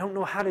I don't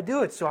know how to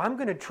do it, so I'm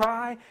going to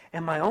try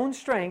in my own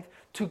strength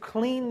to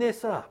clean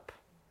this up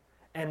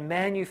and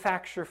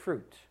manufacture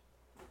fruit.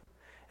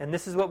 And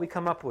this is what we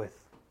come up with.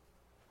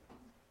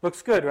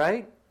 Looks good,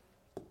 right?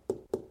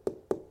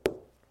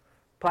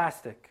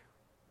 Plastic.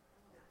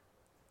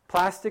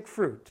 Plastic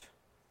fruit.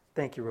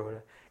 Thank you,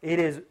 Rhoda. It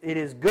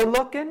is good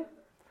looking.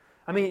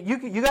 I mean,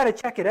 you got to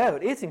check it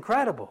out. It's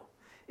incredible.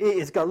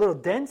 It's got little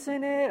dents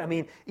in it. I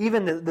mean,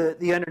 even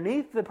the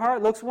underneath the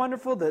part looks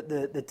wonderful.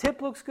 The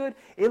tip looks good.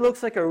 It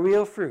looks like a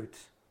real fruit.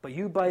 But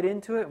you bite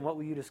into it, and what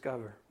will you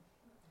discover?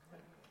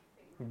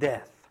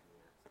 Death.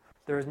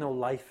 There is no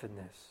life in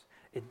this.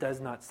 It does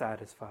not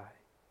satisfy.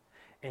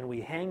 And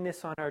we hang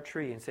this on our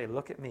tree and say,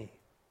 look at me.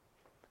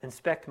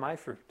 Inspect my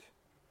fruit.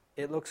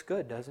 It looks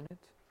good, doesn't it?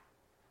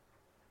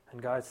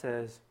 And God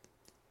says,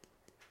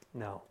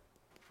 no,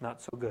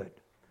 not so good.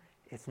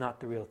 It's not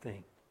the real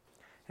thing.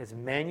 It's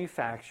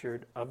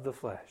manufactured of the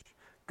flesh.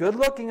 Good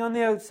looking on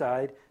the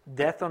outside,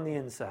 death on the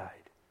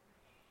inside.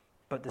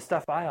 But the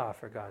stuff I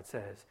offer, God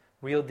says,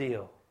 real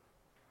deal.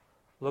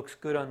 Looks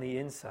good on the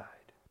inside.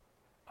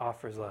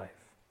 Offers life.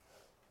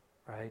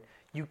 Right?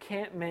 You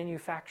can't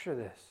manufacture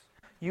this.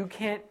 You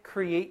can't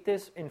create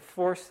this,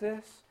 enforce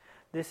this.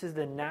 This is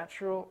the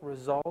natural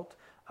result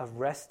of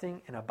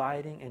resting and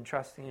abiding and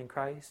trusting in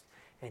Christ.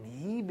 And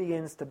He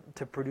begins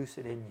to produce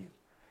it in you.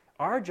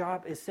 Our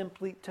job is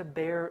simply to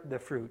bear the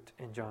fruit.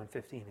 In John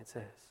 15 it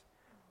says.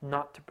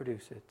 Not to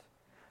produce it.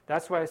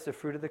 That's why it's the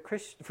fruit of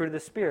the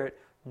Spirit,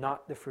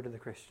 not the fruit of the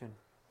Christian.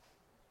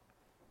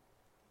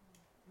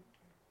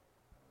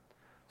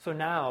 So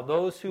now,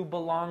 those who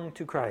belong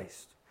to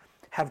Christ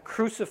have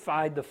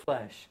crucified the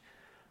flesh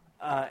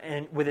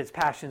and with its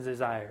passions and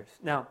desires.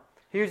 Now,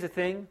 here's the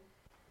thing.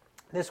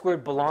 This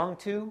word belong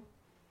to,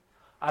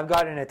 I've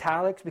got in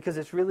italics because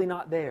it's really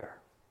not there.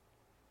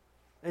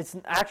 It's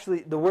actually,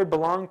 the word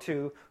belong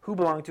to, who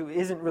belong to,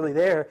 isn't really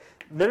there.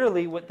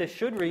 Literally, what this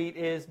should read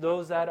is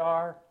those that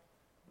are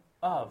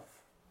of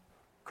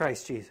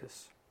Christ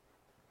Jesus.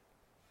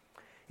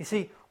 You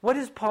see, what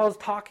is Paul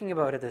talking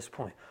about at this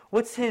point?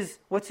 What's his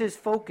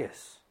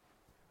focus?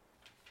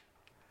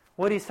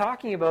 What he's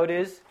talking about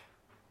is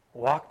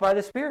walk by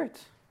the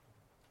Spirit.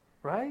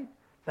 Right?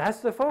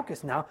 That's the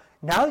focus. Now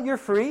that you're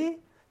free,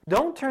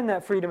 don't turn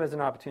that freedom as an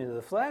opportunity to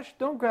the flesh.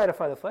 Don't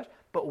gratify the flesh,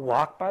 but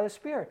walk by the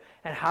Spirit.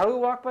 And how do we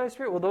walk by the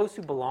Spirit? Well, those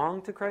who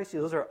belong to Christ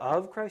Jesus, those are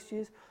of Christ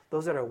Jesus,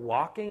 those that are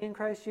walking in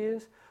Christ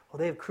Jesus, well,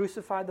 they have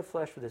crucified the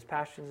flesh with its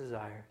passions and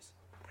desires.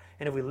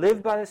 And if we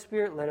live by the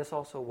Spirit, let us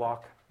also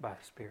walk by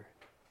the Spirit.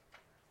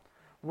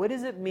 What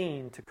does it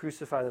mean to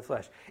crucify the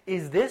flesh?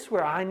 Is this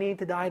where I need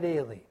to die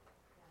daily?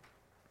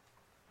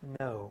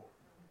 No.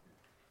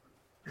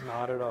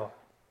 Not at all.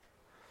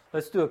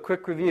 Let's do a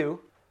quick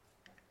review.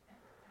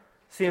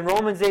 See, in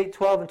Romans 8,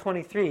 12, and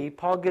 23,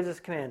 Paul gives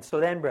us command. So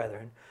then,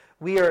 brethren,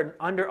 we are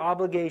under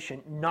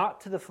obligation not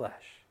to the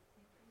flesh,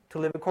 to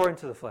live according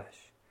to the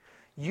flesh.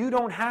 You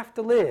don't have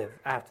to live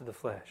after the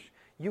flesh.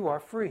 You are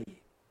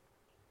free.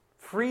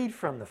 Freed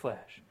from the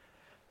flesh.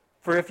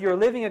 For if you're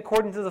living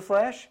according to the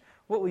flesh,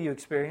 what will you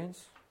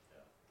experience?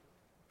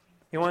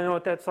 You want to know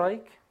what that's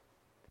like?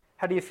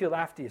 How do you feel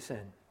after you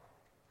sin?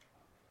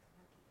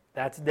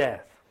 That's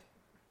death.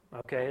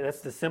 Okay,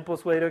 that's the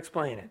simplest way to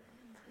explain it.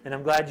 And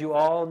I'm glad you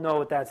all know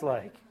what that's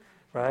like,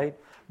 right?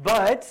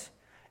 But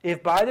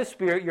if by the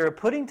Spirit you're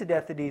putting to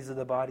death the deeds of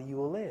the body, you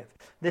will live.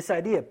 This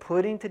idea,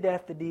 putting to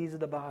death the deeds of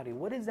the body,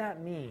 what does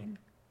that mean?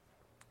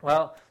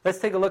 Well, let's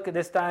take a look at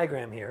this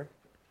diagram here.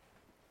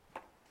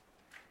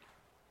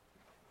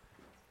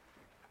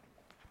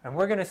 And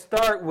we're going to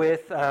start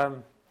with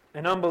an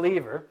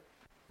unbeliever.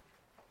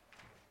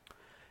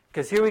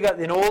 Because here we got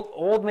an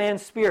old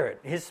man's spirit.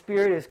 His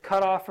spirit is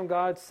cut off from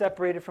God,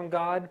 separated from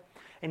God,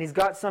 and he's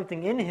got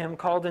something in him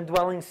called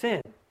indwelling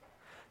sin.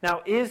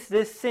 Now, is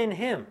this sin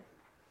him?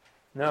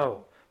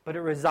 No. But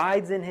it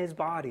resides in his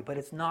body, but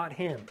it's not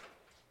him.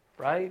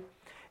 Right?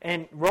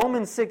 And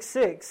Romans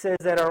 6:6 says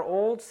that our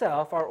old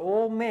self, our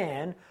old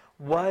man,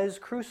 was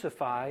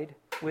crucified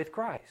with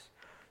Christ.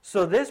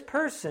 So this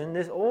person,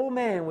 this old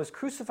man, was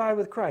crucified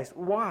with Christ.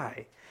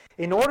 Why?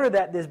 In order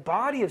that this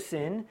body of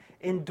sin,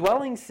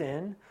 indwelling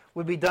sin,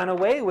 would be done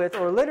away with,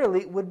 or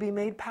literally would be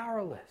made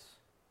powerless.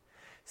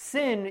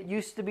 Sin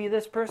used to be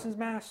this person's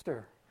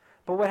master.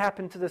 But what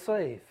happened to the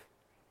slave?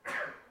 The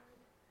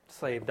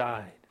slave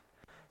died.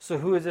 So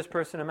who is this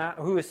person?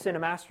 Who is sin a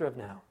master of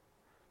now?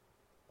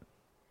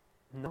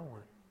 No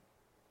one.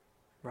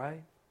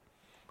 Right?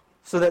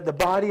 So that the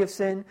body of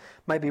sin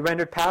might be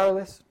rendered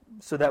powerless,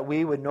 so that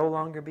we would no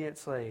longer be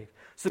its slave.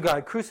 So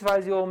God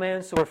crucifies the old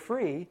man so we're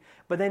free,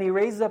 but then he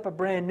raises up a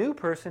brand new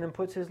person and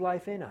puts his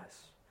life in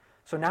us.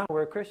 So now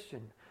we're a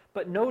Christian.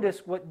 But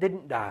notice what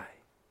didn't die.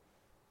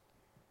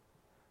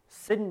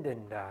 Sin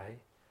didn't die.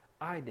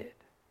 I did.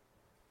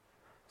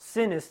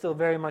 Sin is still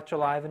very much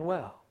alive and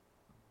well.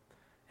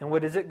 And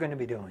what is it going to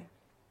be doing?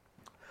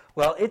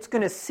 Well, it's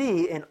going to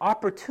see an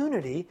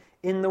opportunity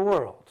in the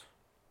world.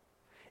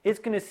 It's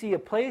going to see a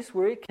place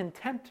where it can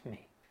tempt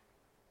me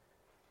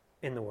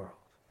in the world.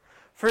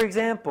 For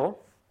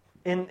example,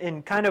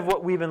 in kind of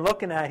what we've been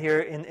looking at here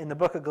in the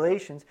book of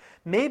Galatians,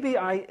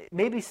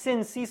 maybe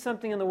sin sees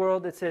something in the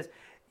world that says,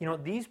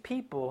 these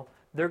people,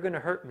 they're going to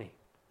hurt me.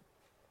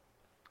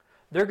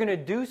 They're going to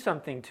do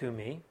something to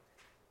me,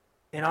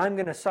 and I'm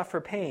going to suffer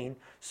pain,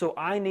 so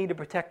I need to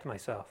protect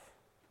myself.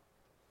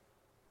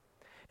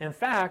 In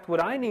fact,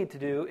 what I need to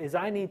do is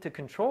I need to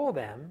control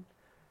them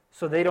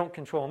so they don't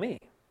control me.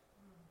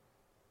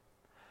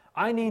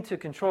 I need to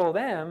control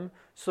them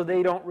so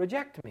they don't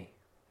reject me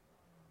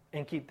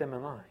and keep them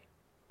in line.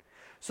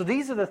 So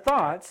these are the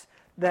thoughts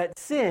that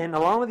sin,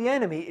 along with the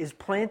enemy, is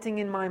planting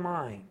in my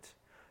mind.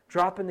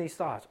 Dropping these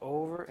thoughts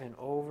over and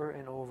over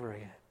and over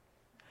again.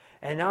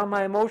 And now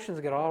my emotions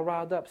get all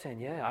riled up saying,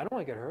 yeah, I don't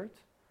want to get hurt.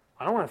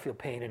 I don't want to feel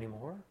pain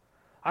anymore.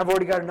 I've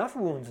already got enough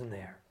wounds in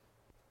there.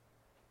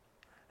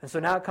 And so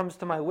now it comes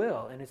to my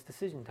will and it's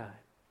decision time.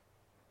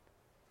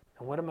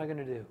 And what am I going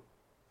to do?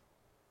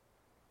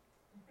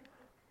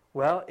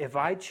 Well, if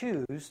I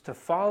choose to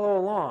follow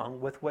along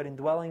with what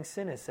indwelling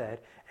sin has said,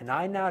 and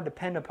I now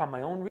depend upon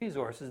my own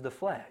resources, the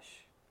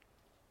flesh,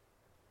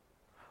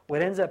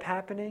 what ends up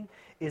happening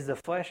is the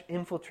flesh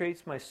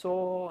infiltrates my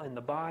soul and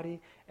the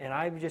body, and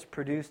I've just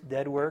produced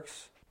dead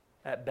works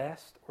at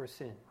best or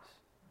sins.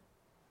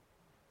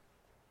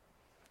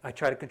 I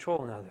try to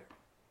control another.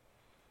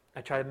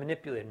 I try to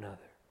manipulate another.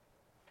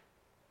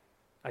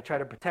 I try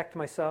to protect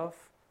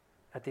myself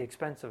at the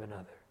expense of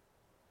another.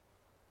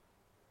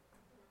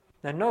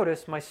 Now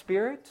notice, my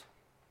spirit,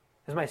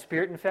 is my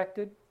spirit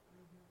infected?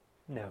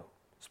 No.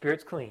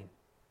 Spirit's clean,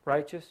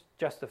 righteous,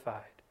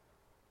 justified.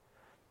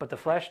 But the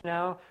flesh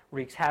now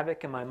wreaks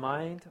havoc in my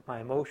mind,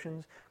 my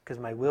emotions, because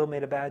my will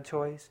made a bad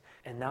choice,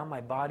 and now my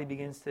body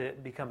begins to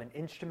become an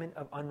instrument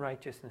of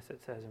unrighteousness,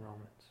 it says in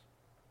Romans.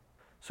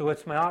 So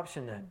what's my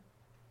option then?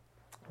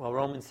 Well,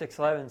 Romans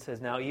 6:11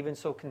 says, now even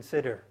so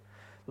consider,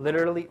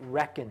 literally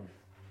reckon,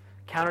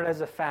 Count it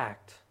as a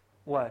fact.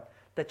 What?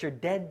 That you're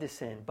dead to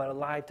sin, but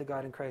alive to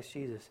God in Christ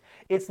Jesus.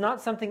 It's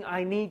not something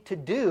I need to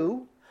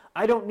do.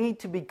 I don't need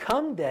to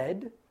become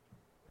dead.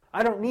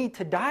 I don't need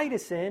to die to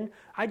sin.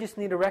 I just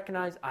need to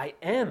recognize I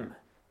am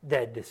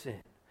dead to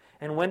sin.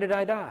 And when did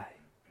I die?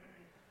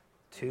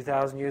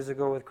 2,000 years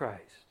ago with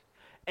Christ.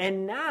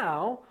 And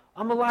now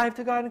I'm alive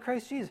to God in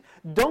Christ Jesus.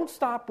 Don't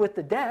stop with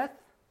the death,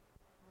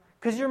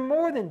 because you're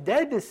more than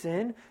dead to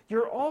sin.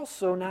 You're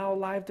also now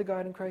alive to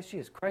God in Christ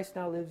Jesus. Christ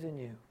now lives in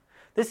you.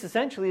 This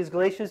essentially is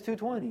Galatians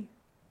 2:20.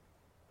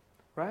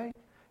 Right?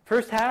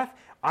 First half,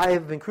 I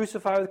have been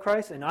crucified with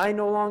Christ and I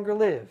no longer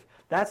live.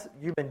 That's,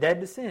 you've been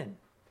dead to sin.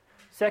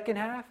 Second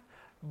half,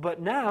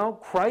 but now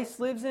Christ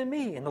lives in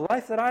me. In the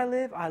life that I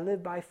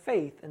live by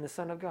faith in the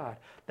Son of God.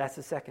 That's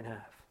the second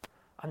half.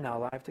 I'm now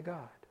alive to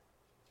God.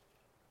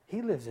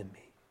 He lives in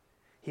me.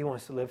 He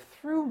wants to live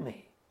through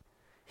me.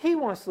 He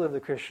wants to live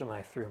the Christian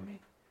life through me.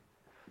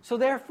 So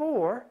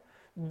therefore,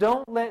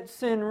 don't let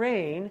sin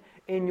reign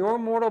in your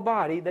mortal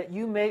body that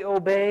you may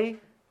obey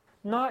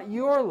not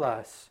your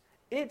lusts,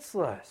 its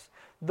lusts.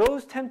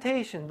 Those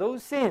temptations,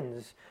 those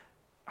sins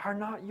are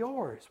not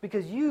yours,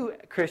 because you,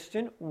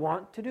 Christian,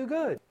 want to do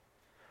good.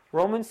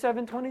 Romans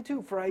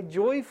 7:22, for I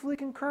joyfully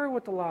concur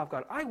with the law of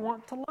God. I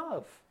want to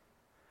love.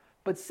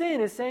 But sin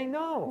is saying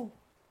no.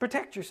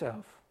 Protect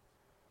yourself.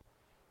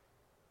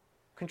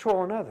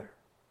 Control another.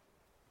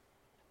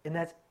 And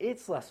that's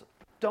its lesson.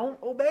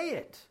 Don't obey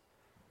it.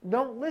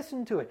 Don't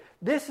listen to it.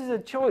 This is a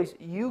choice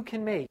you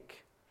can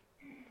make.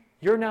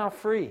 You're now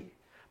free.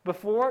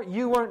 Before,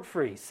 you weren't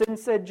free. Sin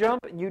said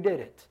jump, and you did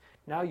it.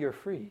 Now you're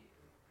free.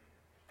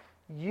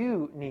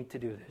 You need to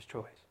do this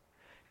choice.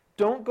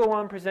 Don't go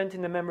on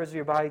presenting the members of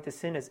your body to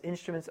sin as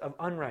instruments of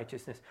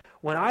unrighteousness.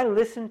 When I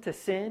listen to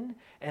sin,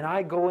 and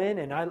I go in,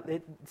 and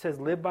it says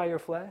live by your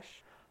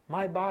flesh,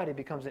 my body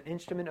becomes an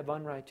instrument of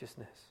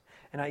unrighteousness.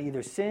 And I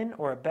either sin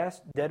or at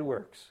best, dead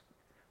works.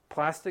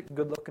 Plastic,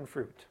 good-looking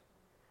fruit.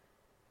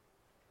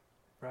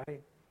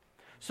 Right?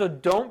 So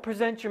don't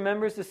present your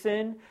members to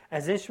sin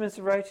as instruments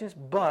of righteousness,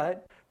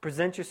 but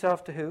present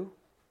yourself to who?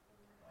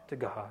 To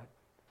God.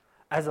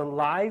 As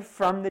alive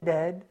from the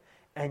dead,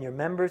 and your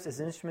members as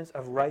instruments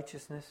of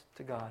righteousness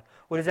to God.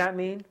 What does that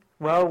mean?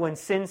 Well, when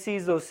sin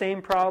sees those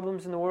same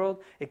problems in the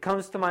world, it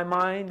comes to my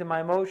mind and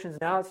my emotions,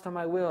 now it's to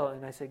my will,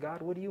 and I say,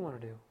 God, what do you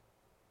want to do?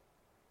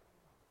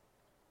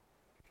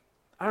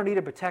 I don't need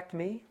to protect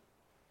me.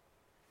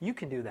 You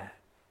can do that.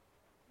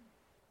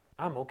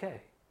 I'm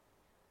okay.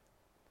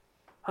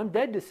 I'm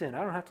dead to sin.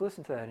 I don't have to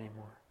listen to that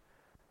anymore.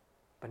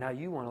 But now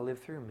you want to live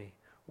through me.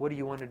 What do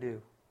you want to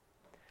do?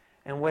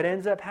 And what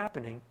ends up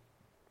happening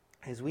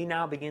is we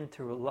now begin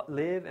to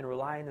live and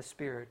rely on the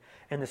Spirit.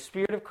 And the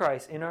Spirit of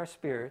Christ in our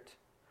spirit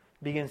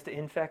begins to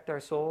infect our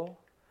soul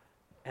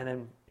and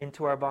then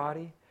into our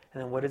body.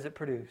 And then what does it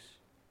produce?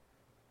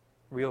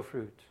 Real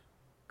fruit.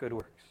 Good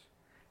works.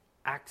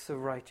 Acts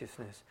of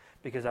righteousness.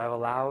 Because I've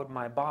allowed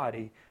my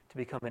body to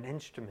become an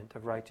instrument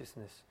of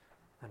righteousness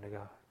unto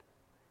God.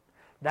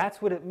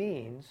 That's what it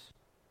means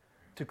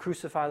to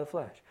crucify the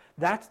flesh.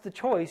 That's the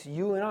choice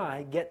you and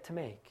I get to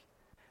make.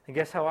 And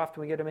guess how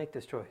often we get to make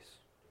this choice?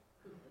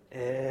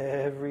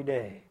 Every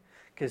day.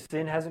 Because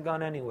sin hasn't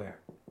gone anywhere.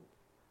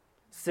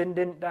 Sin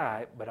didn't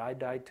die, but I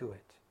died to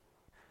it.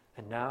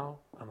 And now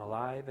I'm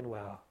alive and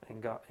well,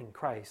 and God, and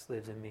Christ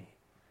lives in me.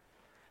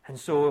 And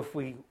so if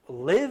we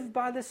live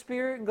by the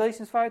Spirit in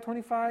Galatians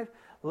 5:25,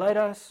 let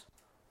us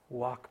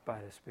walk by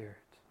the Spirit.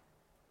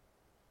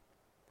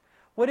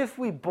 What if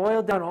we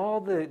boiled down all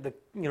the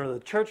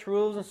church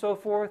rules and so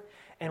forth,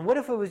 and what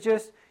if it was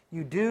just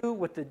you do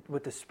what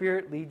the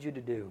Spirit leads you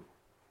to do?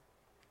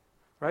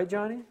 Right,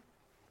 Johnny?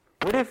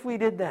 What if we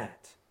did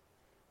that?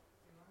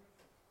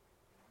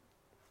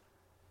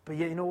 But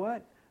yet, you know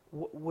what?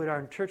 Would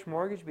our church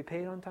mortgage be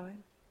paid on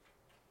time?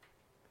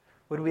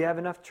 Would we have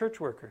enough church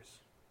workers?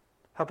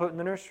 Help out in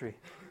the nursery?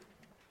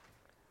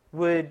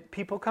 Would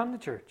people come to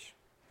church?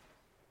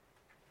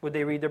 Would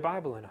they read their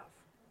Bible enough?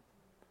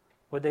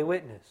 Would they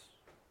witness?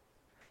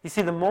 You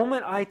see, the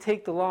moment I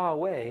take the law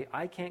away,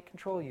 I can't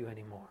control you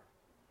anymore.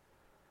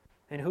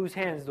 In whose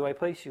hands do I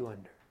place you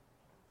under?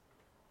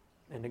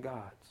 Into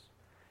God's.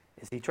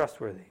 Is He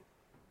trustworthy?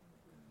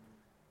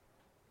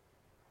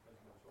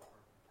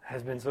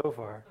 Has been so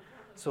far.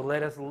 So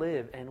let us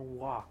live and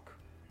walk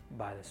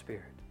by the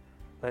Spirit.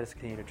 Let us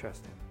continue to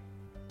trust Him.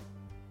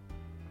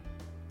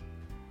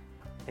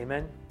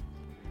 Amen.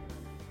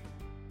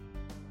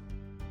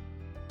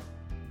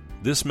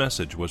 This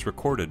message was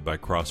recorded by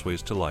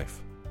Crossways to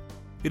Life.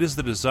 It is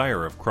the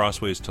desire of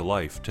Crossways to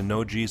Life to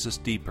know Jesus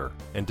deeper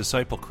and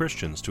disciple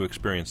Christians to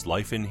experience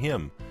life in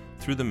Him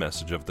through the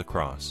message of the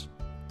cross.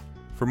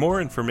 For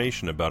more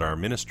information about our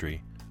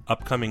ministry,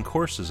 upcoming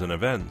courses and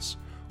events,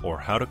 or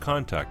how to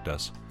contact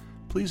us,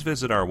 please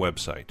visit our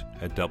website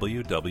at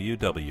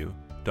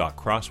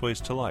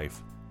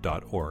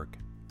www.crosswaystolife.org.